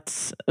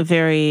a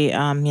very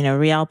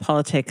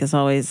realpolitik is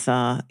always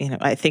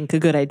I think a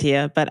good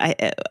idea, but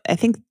I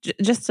think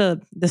just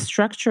the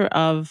structure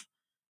of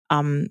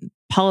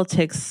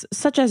politics,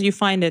 such as you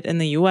find it in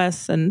the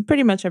U.S. and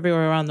pretty much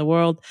everywhere around the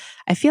world,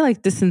 I feel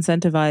like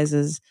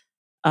disincentivizes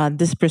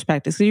this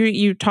perspective. So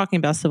you're talking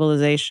about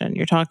civilization.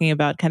 You're talking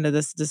about kind of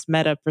this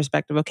meta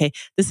perspective. Okay,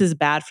 this is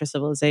bad for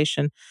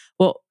civilization.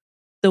 Well,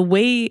 the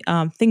way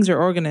things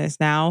are organized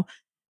now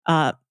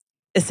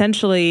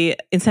essentially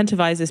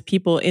incentivizes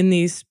people in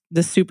the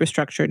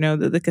superstructure,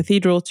 the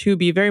cathedral, to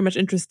be very much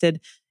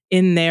interested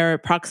in their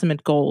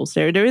proximate goals.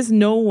 There is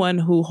no one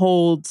who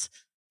holds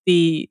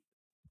the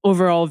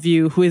overall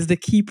view, who is the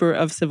keeper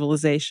of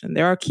civilization.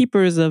 There are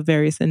keepers of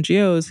various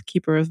NGOs,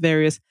 keeper of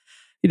various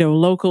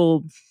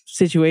local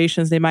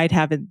situations. They might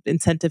have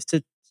incentives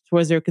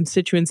towards their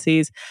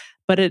constituencies,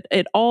 but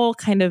it all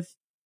kind of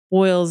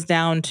boils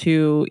down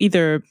to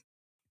either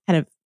kind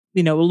of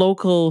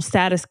local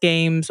status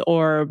games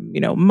or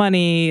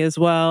money as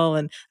well.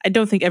 And I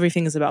don't think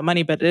everything is about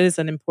money, but it is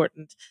an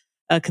important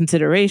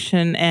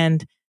consideration.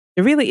 And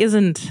there really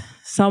isn't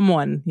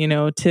someone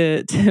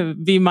to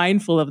be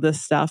mindful of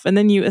this stuff. And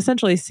then you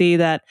essentially see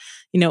that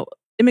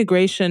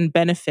immigration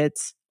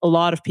benefits a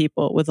lot of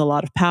people with a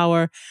lot of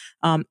power,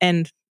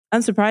 and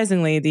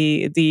unsurprisingly,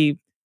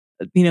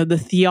 the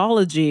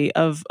theology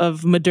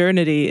of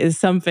modernity is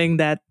something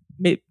that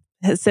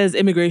says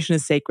immigration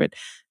is sacred,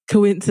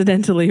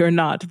 coincidentally or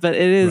not. But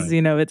it is,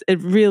 right.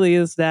 It really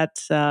is that.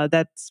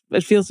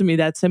 It feels to me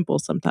that simple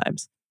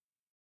sometimes.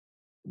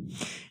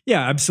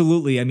 Yeah,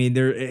 absolutely. I mean,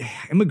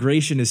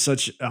 immigration is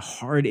such a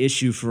hard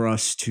issue for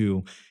us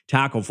to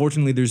tackle.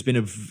 Fortunately, there's been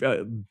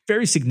a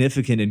very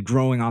significant and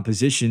growing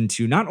opposition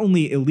to not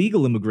only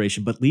illegal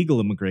immigration, but legal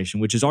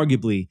immigration, which is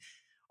arguably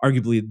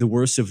the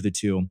worst of the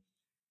two.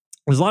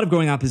 There's a lot of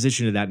growing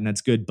opposition to that, and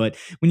that's good. But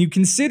when you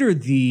consider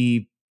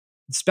the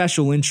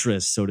special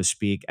interests, so to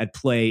speak, at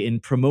play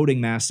in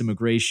promoting mass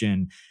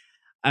immigration,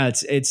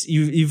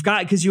 you've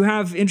got, because you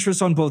have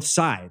interests on both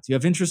sides. You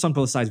have interests on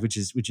both sides, which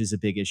is a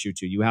big issue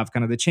too. You have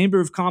kind of the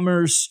Chamber of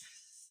Commerce,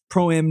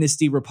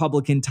 pro-amnesty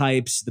Republican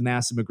types, the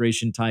mass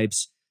immigration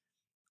types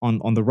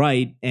on the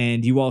right,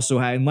 and you also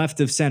have, and left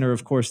of center,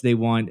 of course, they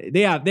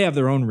have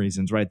their own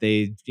reasons, right?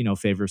 They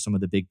favor some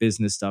of the big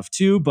business stuff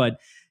too, but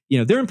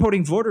they're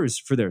importing voters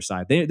for their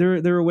side.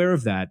 They're aware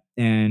of that,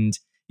 and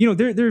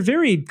they're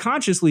very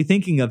consciously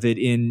thinking of it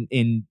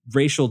in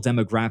racial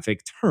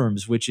demographic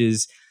terms, which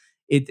is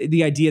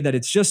the idea that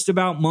it's just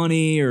about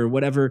money or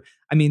whatever.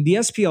 I mean, the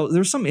SPL,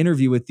 there's some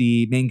interview with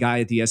the main guy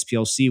at the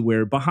SPLC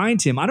where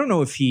behind him, I don't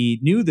know if he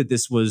knew that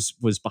this was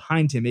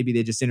behind him. Maybe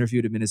they just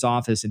interviewed him in his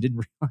office and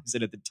didn't realize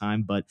it at the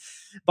time. But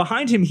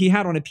behind him, he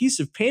had on a piece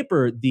of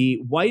paper the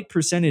white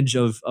percentage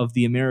of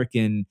the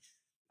American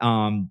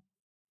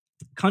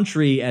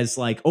country as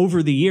like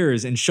over the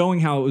years and showing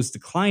how it was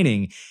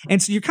declining.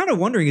 And so you're kind of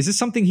wondering, is this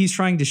something he's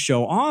trying to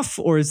show off,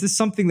 or is this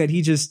something that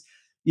he just,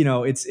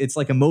 it's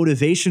like a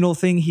motivational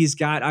thing he's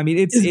got? I mean,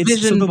 it's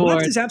so the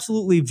left is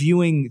absolutely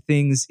viewing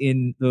things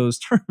in those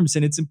terms,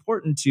 and it's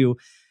important to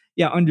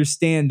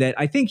understand that.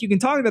 I think you can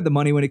talk about the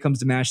money when it comes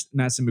to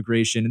mass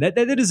immigration, and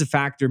that is a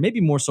factor,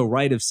 maybe more so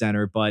right of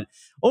center, but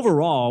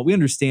overall we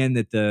understand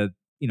that the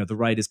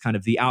right is kind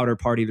of the outer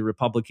party. The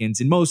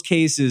Republicans in most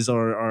cases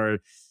are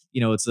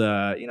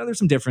there's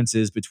some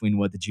differences between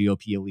what the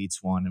GOP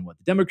elites want and what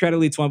the Democrat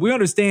elites want. We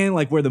understand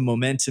like where the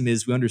momentum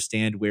is. We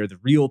understand where the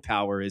real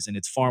power is, and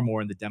it's far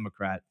more in the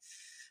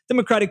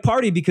Democratic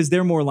Party because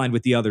they're more aligned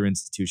with the other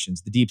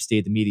institutions, the deep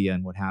state, the media,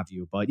 and what have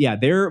you. But yeah,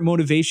 their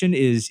motivation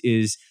is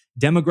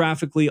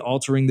demographically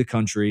altering the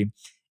country,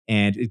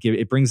 and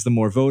it brings them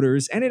more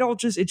voters, and it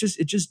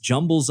just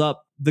jumbles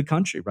up the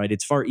country, right?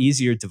 It's far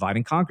easier to divide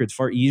and conquer. It's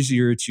far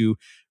easier to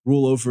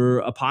rule over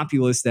a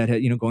populace that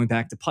going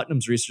back to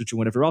Putnam's research and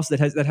whatever else, that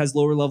has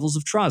lower levels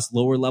of trust,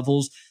 lower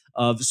levels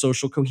of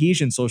social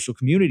cohesion, social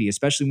community,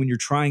 especially when you're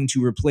trying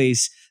to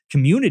replace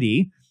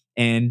community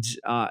and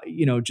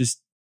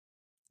just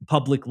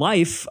public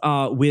life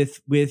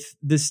with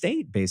the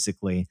state,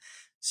 basically.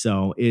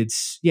 So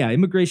it's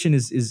immigration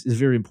is a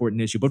very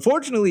important issue. But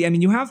fortunately, I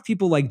mean, you have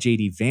people like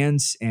JD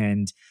Vance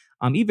and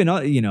even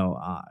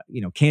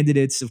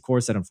candidates, of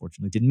course, that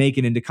unfortunately didn't make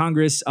it into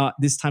Congress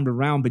this time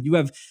around. But you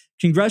have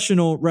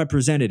congressional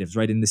representatives,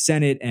 right, in the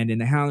Senate and in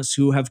the House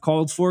who have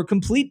called for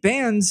complete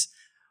bans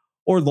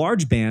or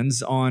large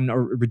bans on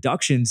or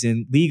reductions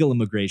in legal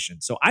immigration.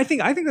 So I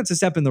think that's a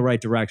step in the right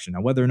direction.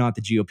 Now, whether or not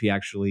the GOP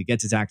actually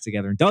gets its act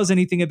together and does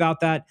anything about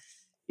that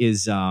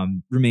is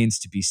remains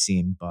to be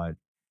seen. But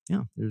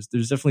yeah, there's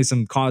definitely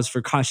some cause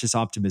for cautious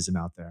optimism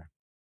out there.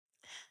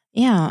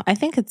 Yeah, I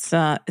think it's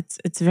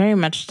very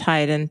much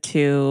tied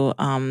into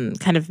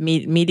kind of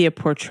media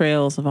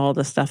portrayals of all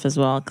this stuff as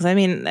well. Because I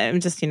mean, I'm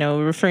just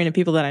referring to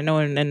people that I know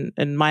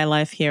in my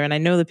life here, and I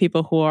know the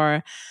people who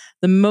are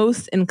the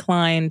most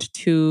inclined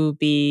to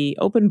be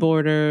open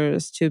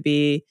borders, to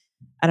be,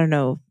 I don't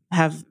know,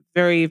 have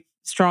very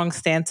strong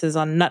stances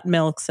on nut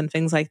milks and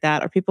things like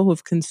that, are people who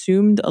have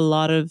consumed a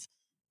lot of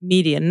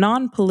media,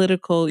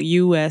 non-political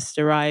U.S.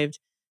 derived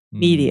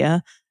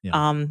media.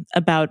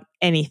 About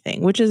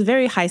anything, which is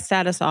very high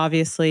status,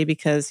 obviously,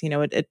 because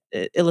it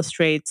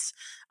illustrates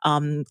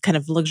kind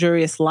of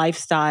luxurious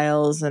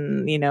lifestyles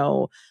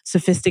and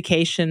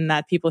sophistication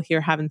that people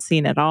here haven't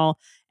seen at all,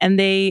 and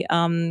they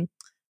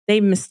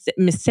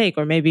mistake,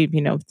 or maybe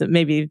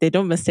maybe they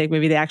don't mistake,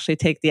 maybe they actually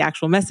take the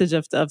actual message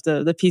of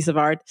the piece of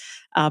art,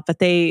 but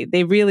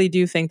they really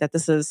do think that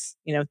this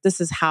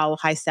is how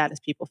high status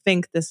people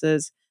think this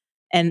is.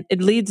 And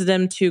it leads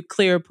them to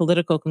clear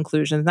political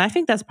conclusions. And I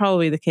think that's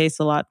probably the case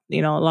a lot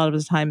of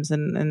the times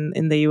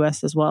in the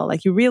US as well.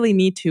 Like you really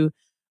need to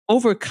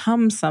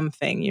overcome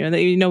something,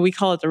 we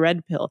call it the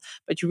red pill,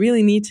 but you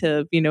really need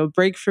to,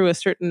 break through a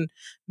certain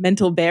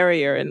mental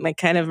barrier and like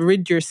kind of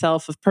rid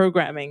yourself of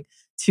programming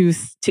to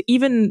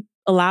even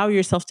allow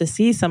yourself to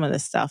see some of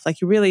this stuff. Like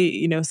you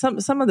really, some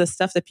of the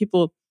stuff that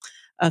people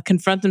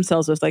confront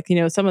themselves with, like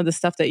some of the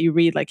stuff that you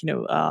read, like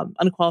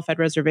Unqualified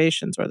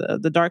Reservations or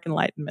the Dark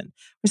Enlightenment,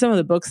 or some of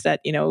the books that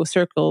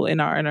circle in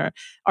our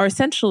are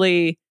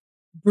essentially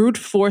brute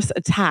force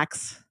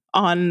attacks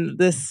on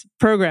this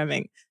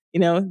programming.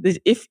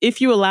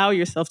 If you allow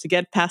yourself to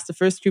get past the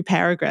first few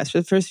paragraphs or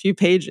the first few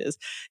pages,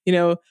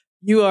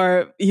 you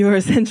are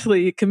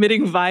essentially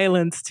committing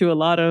violence to a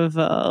lot of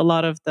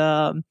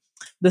the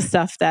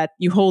stuff that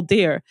you hold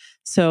dear.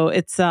 So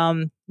it's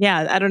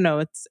I don't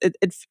know.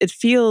 It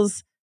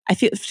feels.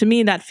 To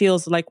me that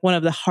feels like one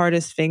of the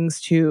hardest things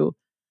to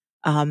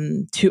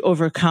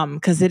overcome,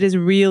 because it is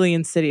really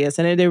insidious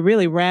and they're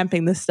really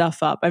ramping this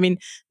stuff up. I mean,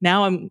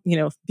 now I'm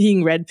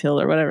being red pill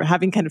or whatever,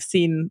 having kind of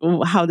seen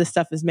how this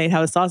stuff is made,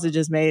 how the sausage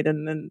is made,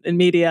 and in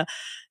media,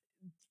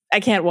 I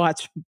can't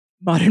watch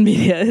modern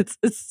media. It's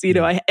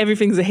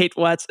everything's a hate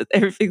watch.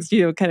 Everything's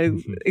kind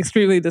of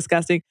extremely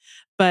disgusting.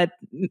 But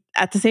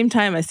at the same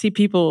time, I see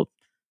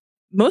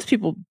most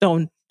people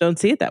don't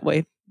see it that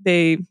way.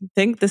 They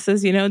think this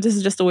is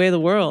just the way of the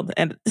world,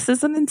 and this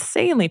is an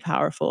insanely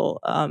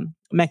powerful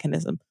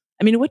mechanism.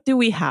 I mean, what do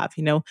we have?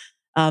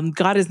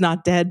 God is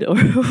not dead, or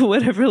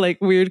whatever, like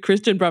weird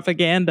Christian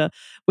propaganda,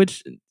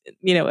 which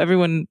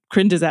everyone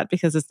cringes at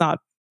because it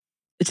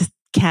just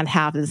can't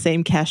have the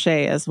same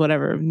cachet as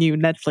whatever new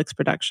Netflix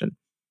production.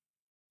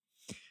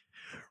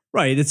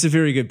 Right, it's a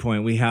very good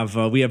point. We have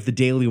the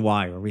Daily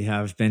Wire. We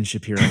have Ben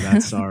Shapiro.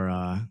 That's our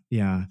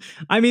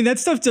I mean, that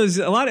stuff does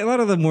a lot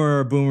of the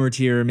more boomer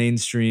tier,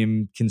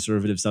 mainstream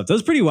conservative stuff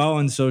does pretty well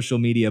on social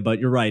media. But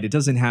you're right, it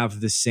doesn't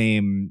have the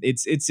same.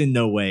 It's in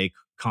no way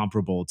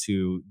comparable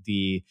to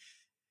the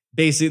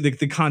basically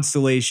the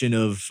constellation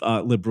of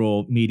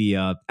liberal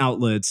media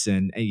outlets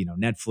and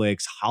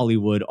Netflix,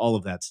 Hollywood, all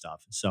of that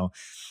stuff. So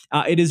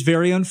it is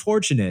very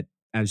unfortunate,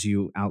 as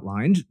you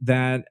outlined,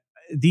 that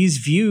these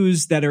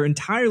views that are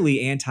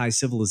entirely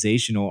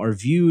anti-civilizational are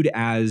viewed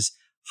as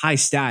high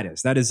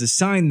status. That is a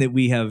sign that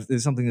that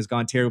something has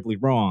gone terribly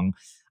wrong.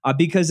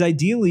 Because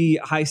ideally,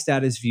 high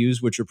status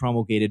views, which are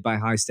promulgated by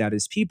high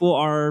status people,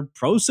 are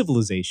pro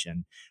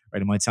civilization.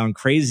 Right? It might sound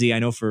crazy. I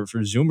know for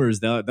Zoomers,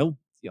 they'll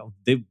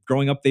they've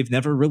growing up, they've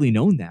never really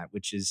known that,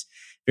 which is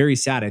very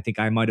sad. I think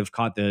I might have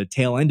caught the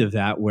tail end of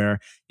that, where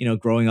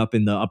growing up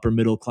in the upper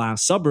middle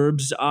class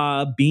suburbs,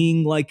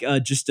 being like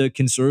just a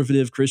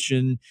conservative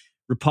Christian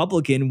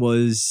Republican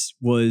was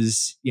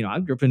I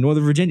grew up in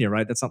Northern Virginia,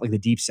 right? That's not like the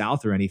deep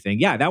South or anything.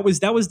 Yeah, that was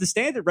the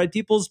standard, right?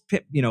 People's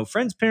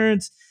friends,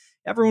 parents,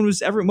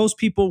 most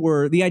people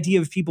were, the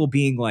idea of people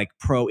being like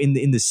pro in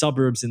the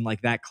suburbs and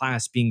like that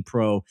class being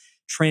pro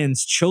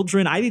trans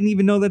children. I didn't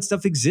even know that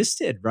stuff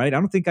existed, right? I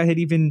don't think I had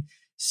even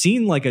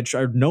seen like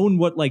or known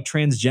what like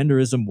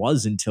transgenderism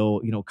was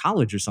until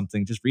college or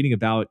something, just reading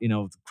about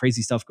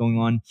crazy stuff going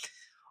on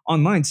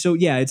online. So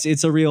yeah,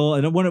 it's a real,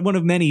 and one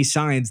of many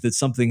signs that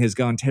something has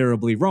gone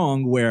terribly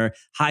wrong, where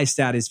high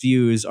status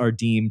views are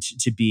deemed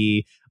to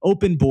be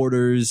open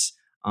borders,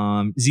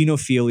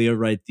 xenophilia,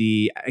 right?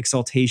 The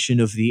exaltation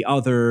of the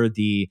other,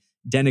 the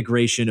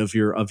denigration of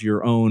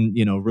your own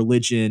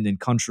religion and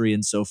country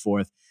and so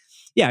forth.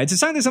 Yeah, it's a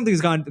sign that something's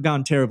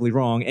gone terribly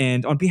wrong.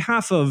 And on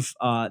behalf of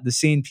the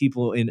sane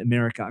people in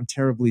America, I'm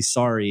terribly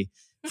sorry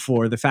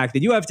for the fact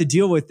that you have to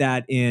deal with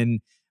that in.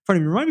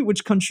 Pardon me, remind me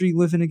which country you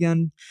live in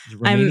again?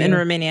 I'm in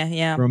Romania,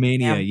 yeah.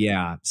 Romania,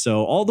 yeah.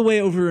 So all the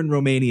way over in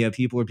Romania,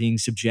 people are being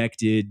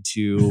subjected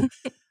to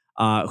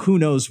who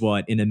knows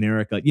what in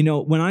America.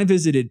 When I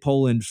visited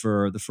Poland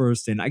for the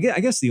first and I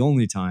guess the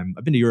only time,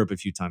 I've been to Europe a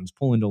few times,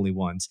 Poland only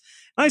once.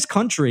 Nice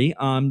country,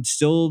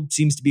 still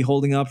seems to be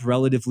holding up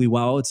relatively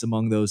well. It's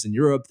among those in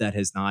Europe that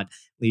has not,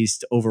 at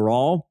least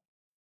overall,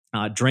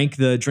 drank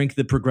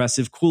the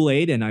progressive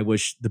Kool-Aid, and I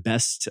wish the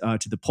best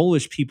to the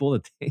Polish people,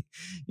 that they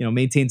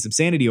maintain some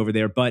sanity over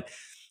there. But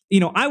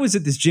I was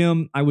at this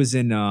gym. I was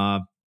in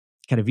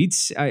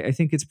Katowice, I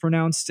think it's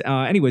pronounced.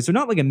 Anyway, so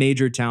not like a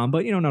major town,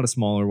 but not a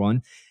smaller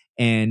one.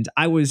 And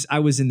I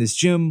was in this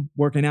gym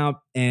working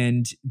out,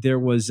 and there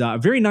was a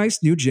very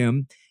nice new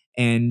gym,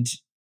 and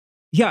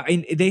yeah,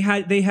 and they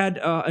had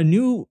a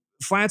new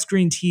flat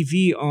screen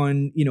TV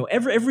on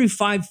every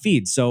 5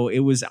 feet. So it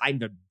was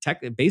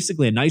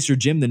basically a nicer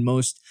gym than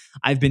most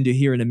I've been to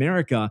here in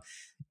America.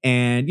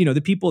 And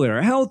the people there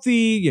are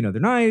healthy, they're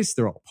nice,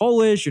 they're all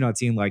Polish. You're not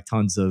seeing like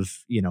tons of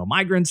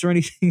migrants or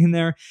anything in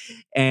there.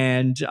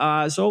 And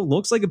so it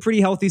looks like a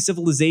pretty healthy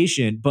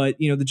civilization. But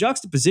the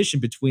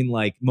juxtaposition between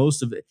like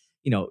most of it,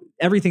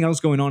 everything else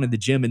going on in the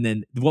gym, and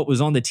then what was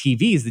on the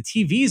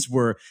TVs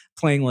were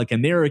playing like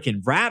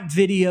American rap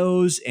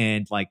videos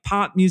and like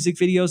pop music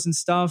videos and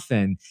stuff.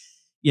 And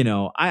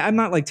I'm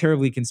not like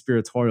terribly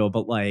conspiratorial,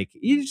 but like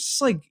you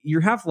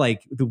have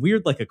like the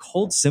weird like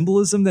occult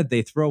symbolism that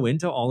they throw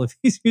into all of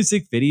these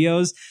music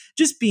videos,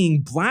 just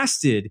being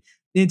blasted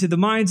into the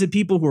minds of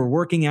people who are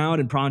working out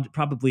and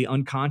probably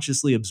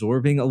unconsciously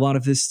absorbing a lot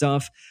of this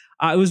stuff.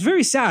 It was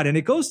very sad, and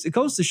it goes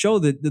to show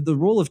that the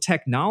role of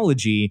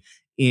technology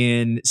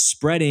in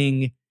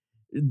spreading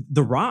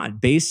the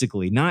rod,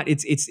 basically. Not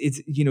it's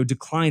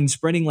decline,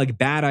 spreading like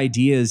bad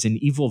ideas and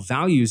evil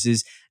values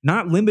is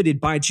not limited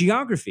by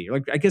geography.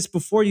 Like I guess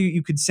before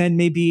you could send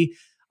maybe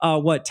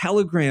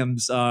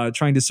telegrams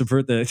trying to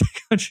subvert the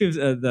country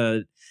of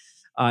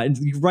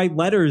you write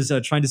letters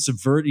trying to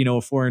subvert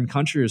a foreign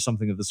country or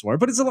something of the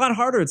sort, but it's a lot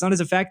harder. It's not as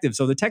effective.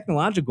 So the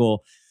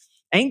technological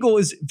angle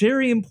is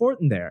very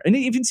important there. And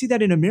you even see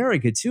that in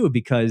America too,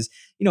 because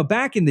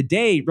back in the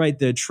day, right,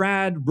 the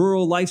trad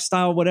rural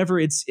lifestyle, whatever,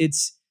 it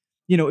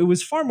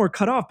was far more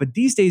cut off. But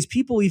these days,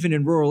 people even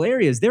in rural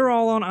areas, they're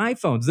all on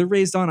iPhones. They're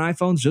raised on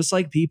iPhones just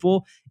like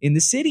people in the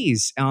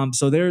cities.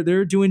 So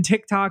they're doing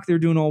TikTok, they're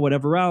doing all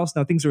whatever else.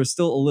 Now things are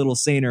still a little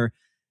saner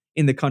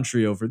in the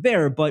country over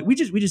there, but we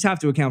just have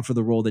to account for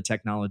the role that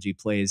technology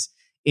plays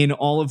in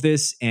all of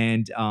this.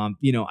 And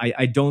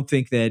I don't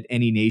think that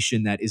any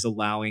nation that is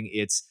allowing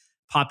its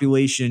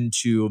population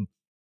to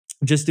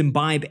just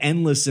imbibe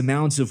endless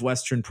amounts of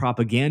Western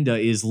propaganda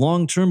is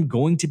long-term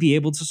going to be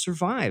able to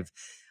survive.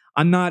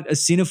 I'm not a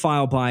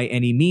cinephile by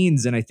any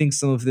means, and I think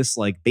some of this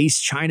like base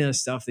China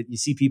stuff that you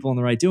see people on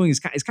the right doing is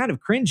kind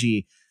of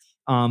cringy.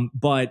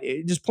 But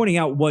just pointing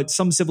out what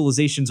some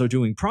civilizations are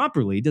doing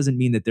properly doesn't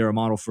mean that they're a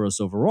model for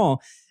us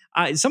overall.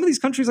 Some of these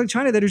countries like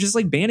China that are just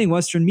like banning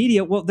Western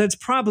media, well, that's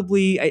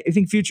probably, I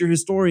think future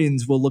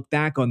historians will look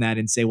back on that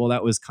and say, well,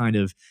 that was kind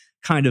of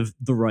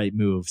the right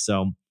move.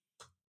 So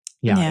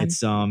yeah.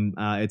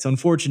 It's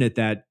unfortunate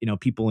that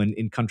people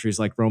in countries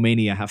like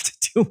Romania have to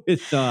deal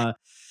with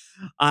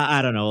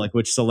I don't know, like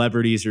which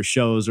celebrities or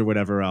shows or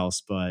whatever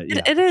else, but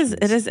yeah, it is,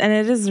 and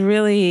it is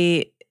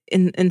really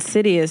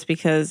insidious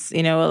because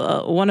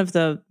one of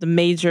the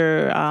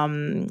major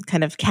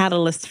kind of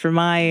catalysts for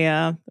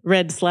my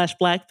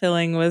red/black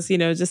pilling was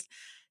just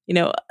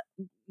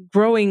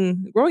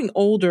growing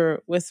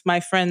older with my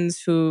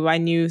friends who I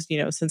knew,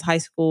 since high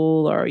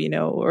school or,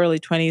 early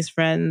 20s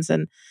friends,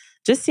 and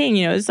just seeing,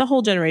 it's a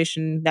whole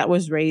generation that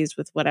was raised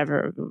with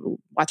whatever,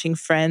 watching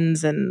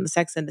Friends and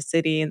Sex and the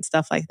City and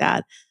stuff like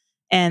that.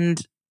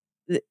 And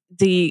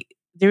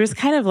there is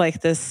kind of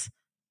like this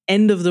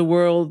end of the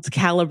world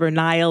caliber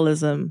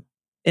nihilism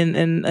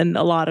in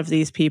a lot of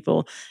these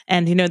people.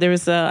 And there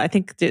was I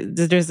think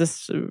there's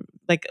this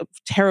like a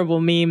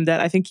terrible meme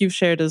that I think you've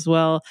shared as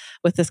well,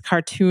 with this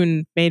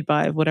cartoon made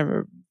by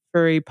whatever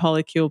furry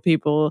polycule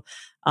people.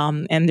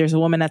 And there's a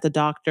woman at the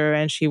doctor,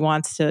 and she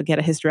wants to get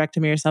a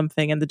hysterectomy or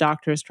something, and the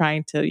doctor is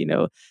trying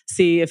to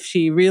see if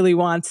she really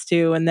wants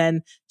to, and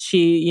then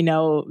she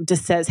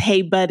just says,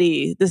 "Hey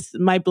buddy, this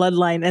my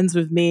bloodline ends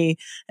with me,"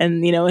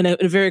 and in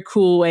a very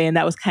cool way. And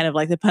that was kind of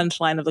like the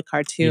punchline of the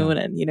cartoon.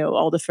 Yeah. And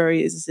all the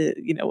furries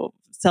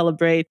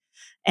celebrate.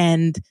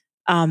 And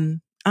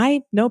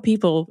I know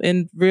people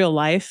in real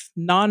life,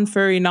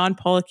 non-furry,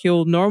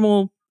 non-polycule,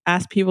 normal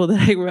ass people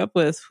that I grew up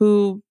with,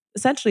 who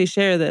essentially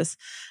share this.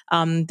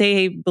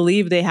 They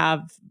believe they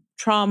have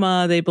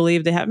trauma. They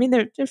believe they have, I mean,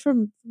 they're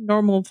from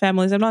normal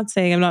families. I'm not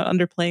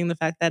underplaying the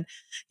fact that,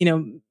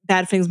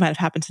 bad things might have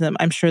happened to them.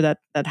 I'm sure that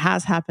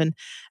has happened.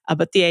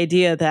 But the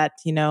idea that,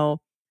 there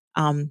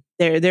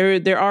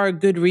are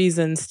good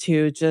reasons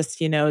to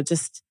just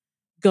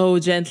go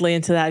gently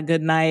into that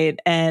good night,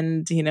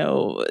 and,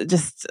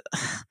 just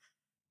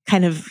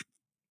kind of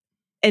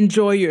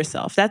enjoy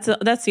yourself. That's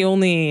the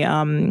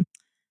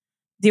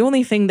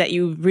only thing that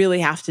you really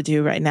have to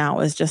do right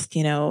now is just,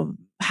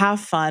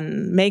 have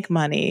fun, make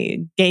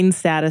money, gain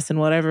status in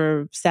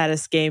whatever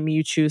status game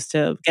you choose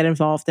to get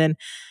involved in.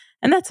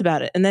 And that's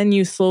about it. And then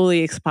you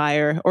slowly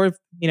expire, or,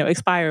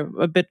 expire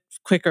a bit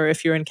quicker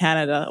if you're in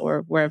Canada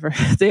or wherever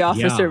they offer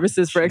Yeah.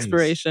 services for Jeez.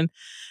 expiration.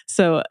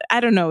 So I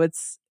don't know.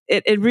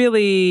 It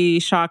really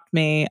shocked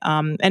me.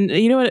 And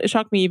you know what? It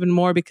shocked me even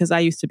more because I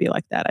used to be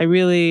like that.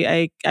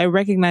 I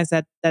recognize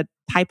that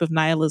type of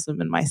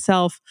nihilism in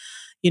myself.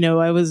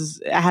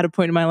 I had a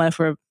point in my life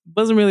where I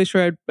wasn't really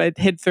sure I'd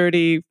hit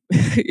 30,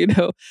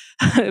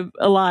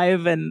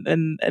 alive,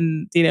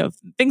 and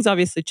things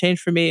obviously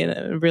changed for me in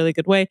a really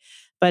good way.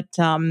 But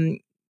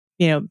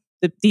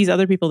these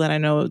other people that I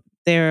know,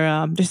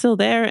 they're still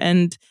there,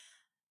 and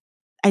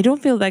I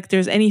don't feel like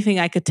there's anything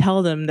I could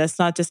tell them that's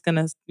not just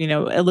gonna,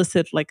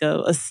 elicit like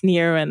a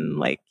sneer and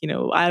like,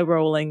 eye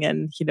rolling,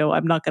 and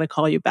I'm not gonna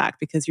call you back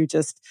because you're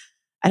just,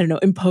 I don't know,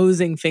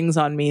 imposing things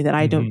on me that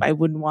I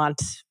wouldn't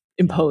want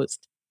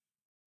imposed.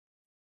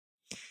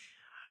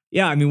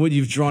 Yeah, I mean, what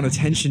you've drawn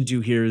attention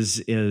to here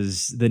is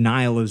the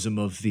nihilism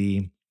of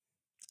the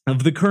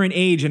current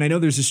age. And I know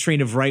there's a strain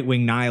of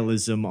right-wing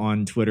nihilism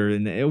on Twitter,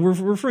 and we're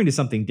referring to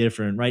something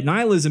different, right?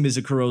 Nihilism is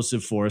a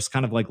corrosive force,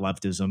 kind of like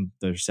leftism.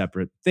 They're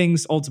separate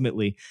things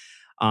ultimately.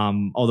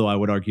 Although I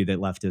would argue that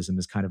leftism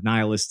is kind of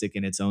nihilistic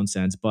in its own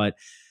sense. But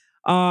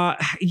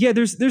yeah,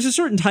 there's a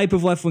certain type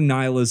of left-wing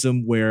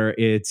nihilism where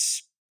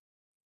it's,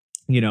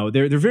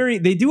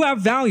 they do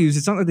have values.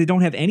 It's not that they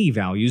don't have any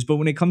values, but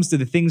when it comes to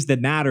the things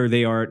that matter,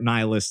 they are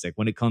nihilistic.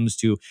 When it comes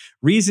to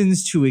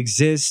reasons to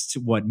exist,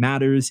 what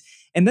matters.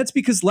 And that's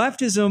because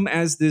leftism,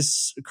 as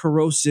this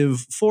corrosive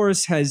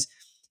force, has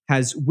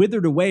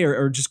withered away,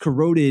 or just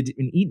corroded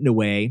and eaten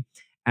away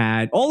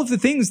at all of the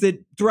things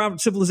that throughout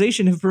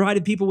civilization have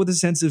provided people with a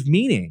sense of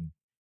meaning.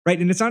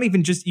 Right. And it's not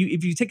even just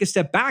if you take a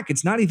step back,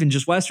 it's not even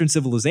just Western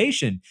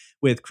civilization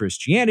with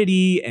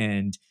Christianity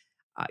and,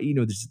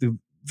 there's the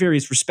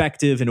various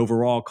respective and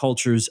overall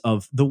cultures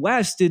of the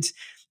West.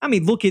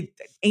 Look at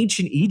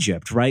ancient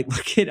Egypt, right?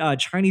 Look at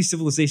Chinese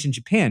civilization,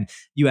 Japan.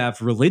 You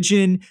have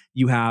religion,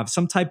 you have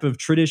some type of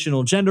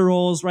traditional gender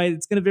roles, right?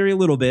 It's going to vary a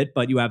little bit,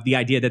 but you have the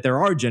idea that there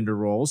are gender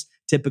roles,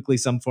 typically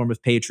some form of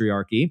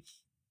patriarchy.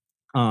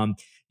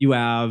 You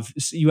have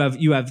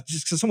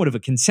just somewhat of a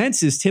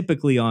consensus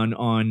typically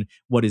on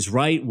what is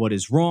right, what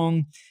is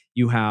wrong.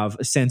 You have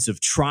a sense of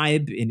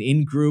tribe and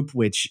in-group,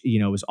 which,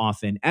 is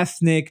often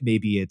ethnic.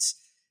 Maybe it's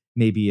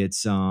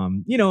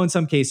in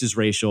some cases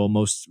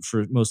racial.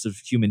 For most of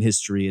human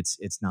history,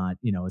 it's not,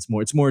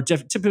 it's more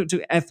typical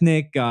to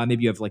ethnic.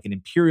 Maybe you have like an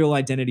imperial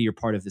identity. You're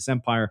part of this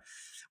empire,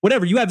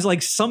 whatever. You have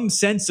like some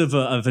sense of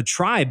a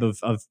tribe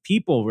of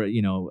people where,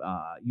 you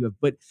have,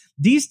 but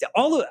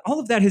all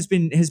of that has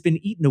been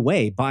eaten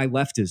away by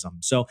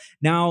leftism. So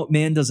now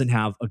man doesn't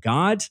have a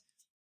god,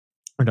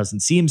 or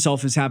doesn't see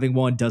himself as having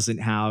one, doesn't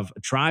have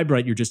a tribe,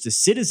 right? You're just a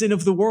citizen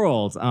of the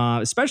world,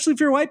 especially if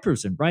you're a white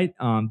person, right?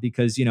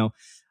 Because,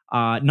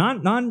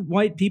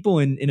 non-white people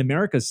in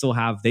America still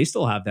have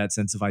that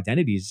sense of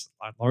identities.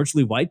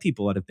 Largely white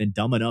people that have been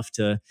dumb enough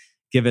to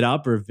give it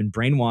up, or have been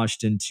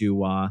brainwashed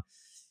into,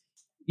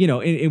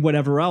 in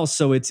whatever else.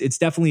 So it's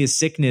definitely a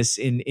sickness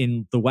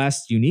in the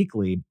West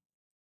uniquely.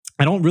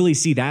 I don't really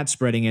see that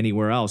spreading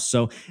anywhere else.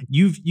 So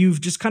you've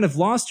just kind of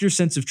lost your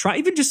sense of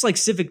even just like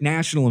civic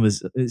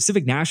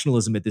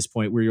nationalism at this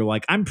point, where you're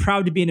like, I'm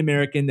proud to be an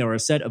American. There are a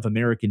set of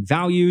American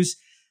values.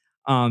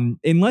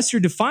 Unless you're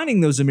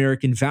defining those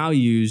American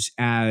values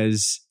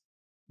as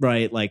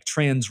right, like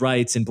trans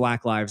rights and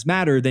Black Lives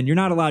Matter, then you're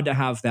not allowed to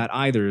have that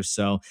either.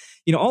 So,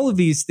 all of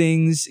these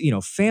things,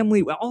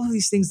 family, all of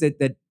these things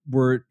that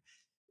were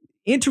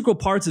integral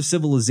parts of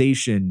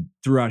civilization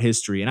throughout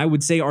history, and I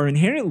would say are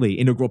inherently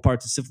integral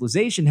parts of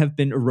civilization, have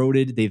been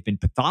eroded. They've been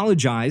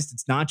pathologized.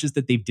 It's not just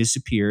that they've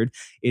disappeared,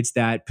 it's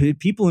that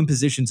people in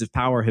positions of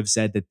power have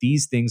said that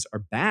these things are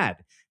bad,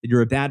 that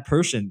you're a bad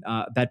person,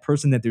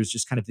 that there's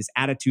just kind of this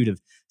attitude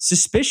of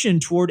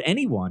suspicion toward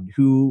anyone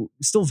who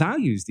still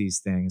values these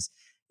things.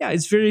 Yeah,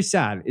 it's very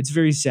sad. It's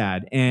very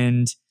sad.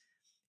 And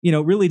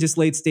really just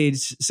late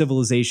stage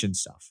civilization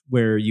stuff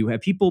where you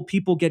have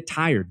people get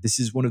tired. This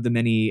is one of the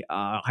many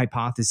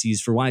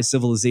hypotheses for why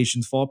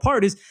civilizations fall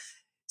apart is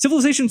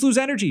civilizations lose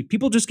energy.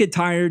 People just get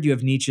tired. You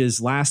have Nietzsche's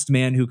last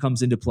man who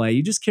comes into play.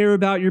 You just care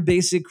about your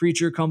basic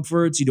creature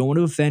comforts. You don't want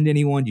to offend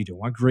anyone. You don't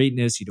want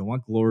greatness. You don't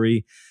want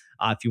glory.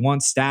 If you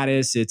want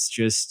status, it's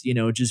just,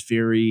 just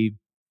very,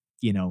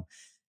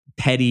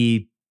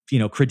 petty,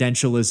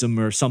 credentialism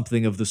or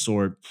something of the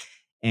sort.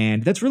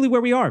 And that's really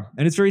where we are.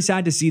 And it's very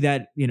sad to see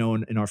that,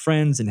 in our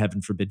friends and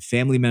heaven forbid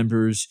family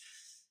members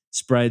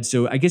spread.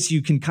 So I guess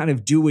you can kind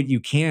of do what you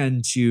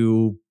can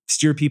to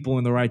steer people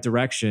in the right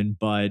direction.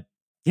 But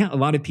yeah, a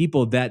lot of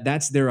people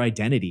that's their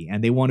identity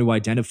and they want to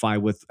identify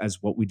with, as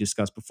what we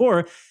discussed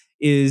before,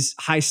 is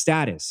high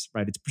status,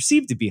 right? It's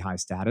perceived to be high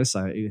status.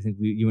 I think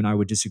you and I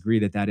would disagree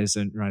that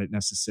isn't right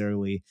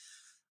necessarily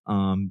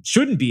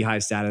shouldn't be high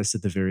status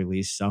at the very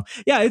least. So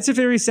yeah, it's a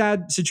very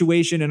sad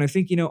situation. And I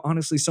think,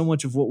 honestly, so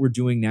much of what we're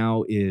doing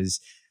now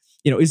is,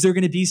 is there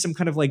going to be some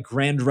kind of like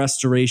grand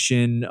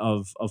restoration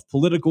of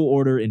political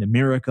order in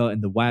America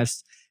and the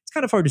West? It's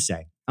kind of hard to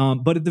say.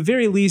 But at the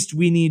very least,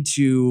 we need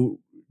to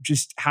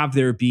just have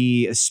there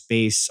be a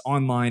space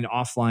online,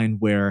 offline,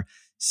 where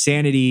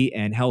sanity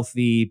and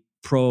healthy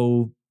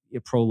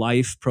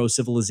pro-life,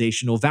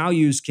 pro-civilizational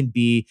values can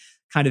be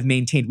kind of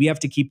maintained. We have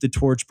to keep the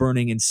torch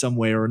burning in some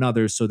way or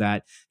another so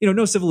that,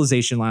 no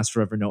civilization lasts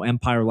forever, no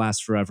empire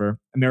lasts forever.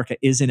 America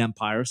is an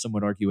empire. Some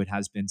would argue it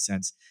has been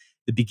since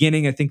the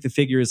beginning. I think the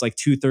figure is like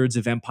 2/3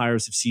 of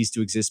empires have ceased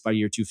to exist by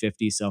year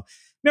 250. So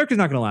America's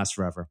not going to last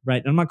forever,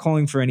 right? I'm not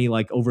calling for any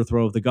like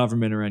overthrow of the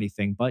government or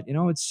anything, but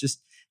it's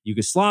just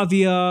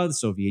Yugoslavia, the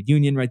Soviet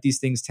Union, right? These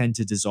things tend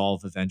to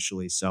dissolve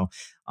eventually. So,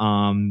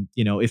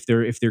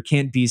 if there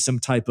can't be some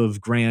type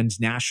of grand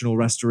national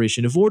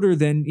restoration of order,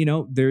 then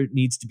there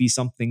needs to be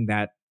something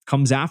that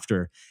comes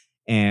after.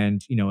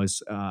 And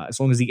as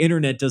long as the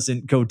internet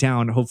doesn't go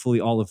down, hopefully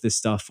all of this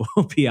stuff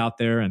will be out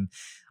there, and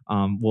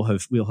we'll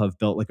have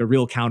built like a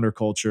real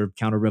counterculture,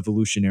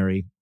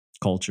 counter-revolutionary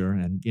culture,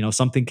 and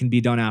something can be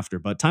done after.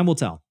 But time will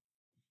tell.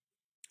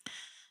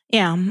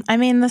 Yeah, I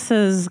mean, this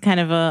is kind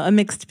of a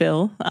mixed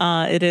bill.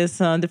 It is,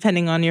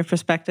 depending on your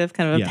perspective,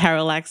 kind of a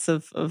parallax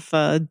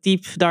of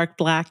deep, dark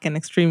black and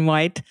extreme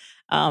white,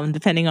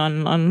 depending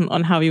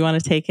on how you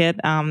want to take it.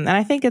 And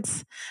I think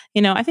it's,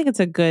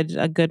 a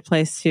good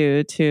place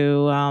to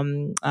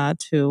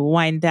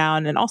wind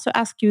down and also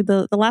ask you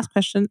the last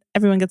question.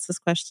 Everyone gets this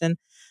question.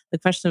 The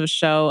question of a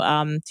show.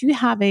 Do you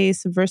have a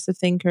subversive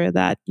thinker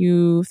that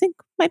you think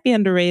might be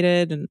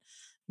underrated and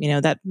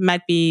that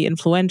might be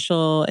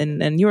influential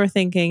in your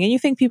thinking and you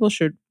think people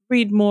should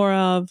read more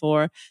of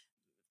or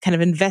kind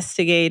of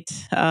investigate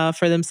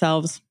for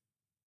themselves?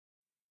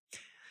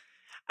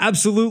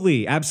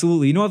 Absolutely.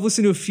 Absolutely. I've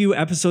listened to a few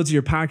episodes of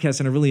your podcast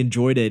and I really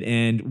enjoyed it.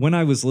 And when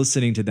I was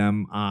listening to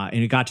them and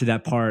it got to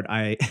that part,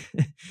 I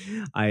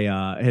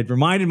had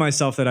reminded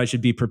myself that I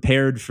should be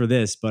prepared for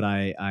this, but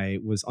I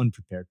was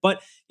unprepared.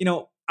 But,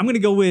 I'm going to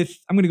go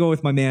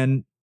with my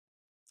man,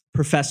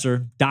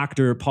 Professor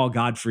Dr. Paul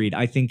Gottfried.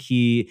 I think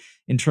he,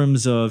 in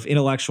terms of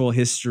intellectual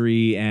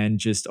history and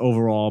just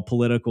overall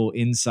political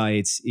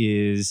insights,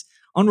 is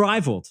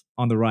unrivaled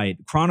on the right.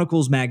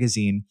 Chronicles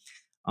magazine.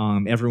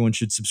 Everyone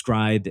should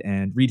subscribe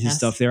and read his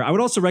stuff there. I would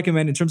also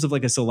recommend, in terms of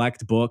like a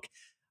select book,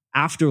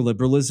 After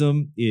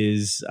Liberalism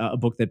is a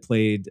book that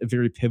played a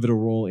very pivotal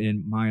role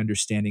in my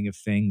understanding of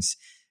things.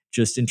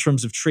 Just in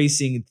terms of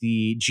tracing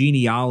the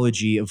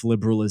genealogy of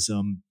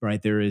liberalism,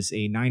 right? There is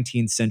a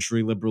 19th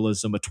century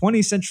liberalism, a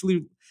 20th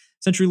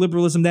century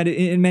liberalism that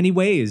in many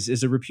ways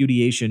is a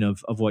repudiation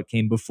of what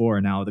came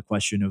before. Now the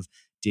question of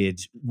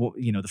did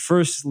the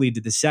first lead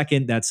to the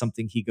second, that's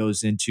something he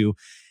goes into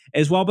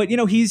as well. But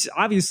he's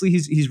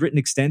written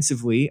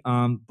extensively,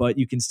 but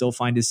you can still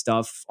find his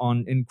stuff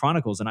in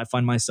Chronicles. And I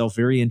find myself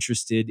very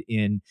interested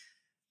in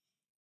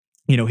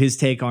his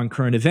take on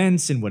current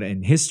events and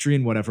in history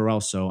and whatever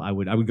else. So I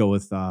would go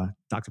with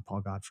Dr.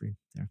 Paul Gottfried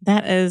there.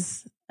 That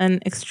is an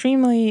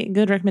extremely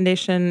good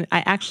recommendation.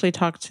 I actually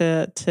talked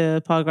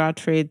to Paul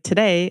Gottfried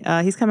today.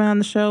 He's coming on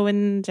the show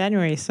in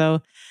January.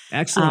 So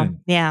excellent.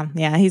 Yeah,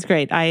 he's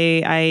great.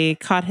 I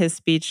caught his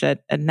speech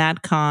at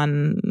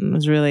NatCon. It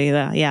was really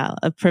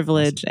a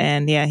privilege.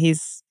 Awesome. And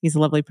he's a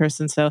lovely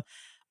person. So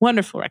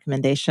wonderful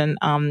recommendation.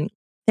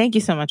 Thank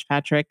you so much,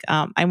 Patrick.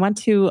 I want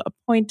to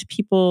point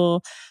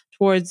people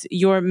towards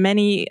your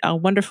many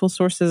wonderful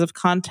sources of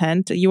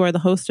content. You are the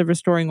host of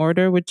Restoring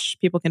Order, which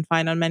people can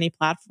find on many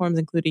platforms,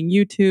 including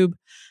YouTube.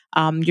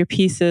 Your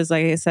pieces,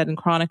 like I said, in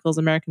Chronicles,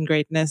 American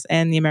Greatness,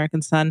 and The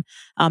American Sun.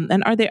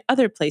 And are there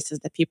other places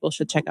that people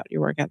should check out your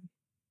work at?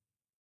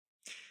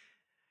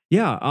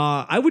 Yeah,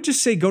 I would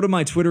just say go to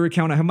my Twitter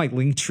account. I have my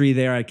link tree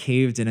there. I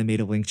caved and I made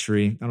a link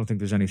tree. I don't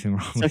think there's anything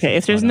wrong with Okay, it.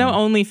 if there's no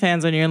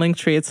OnlyFans on your link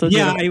tree, it's legit.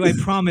 Yeah, I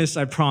promise.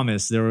 I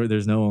promise.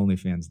 There's no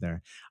OnlyFans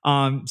there.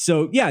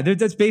 So yeah,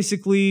 that's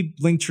basically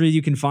Linktree.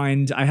 You can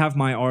find. I have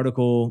my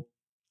article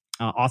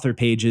author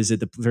pages at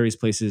the various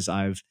places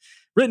I've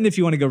written. If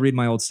you want to go read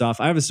my old stuff,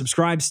 I have a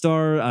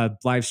Subscribestar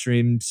live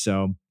stream.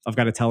 So I've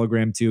got a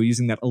Telegram too.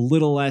 Using that a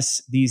little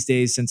less these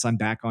days since I'm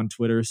back on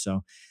Twitter.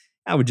 So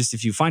I would just,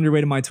 if you find your way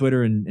to my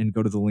Twitter and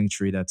go to the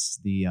Linktree, that's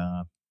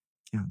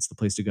it's the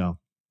place to go.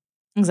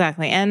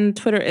 Exactly. And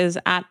Twitter is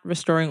at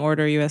Restoring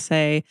Order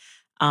USA.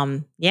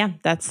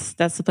 That's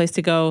the place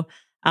to go.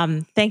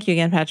 Thank you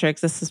again, Patrick.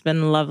 This has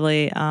been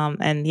lovely.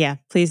 And yeah,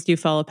 please do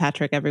follow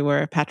Patrick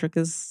everywhere Patrick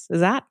is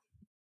at.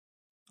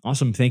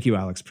 Awesome. Thank you,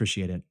 Alex.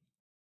 Appreciate it.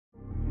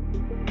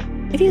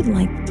 If you'd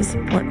like to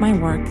support my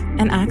work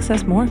and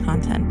access more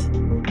content,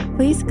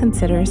 please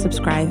consider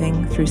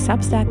subscribing through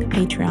Substack,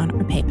 Patreon,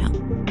 or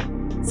PayPal.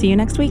 See you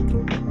next week.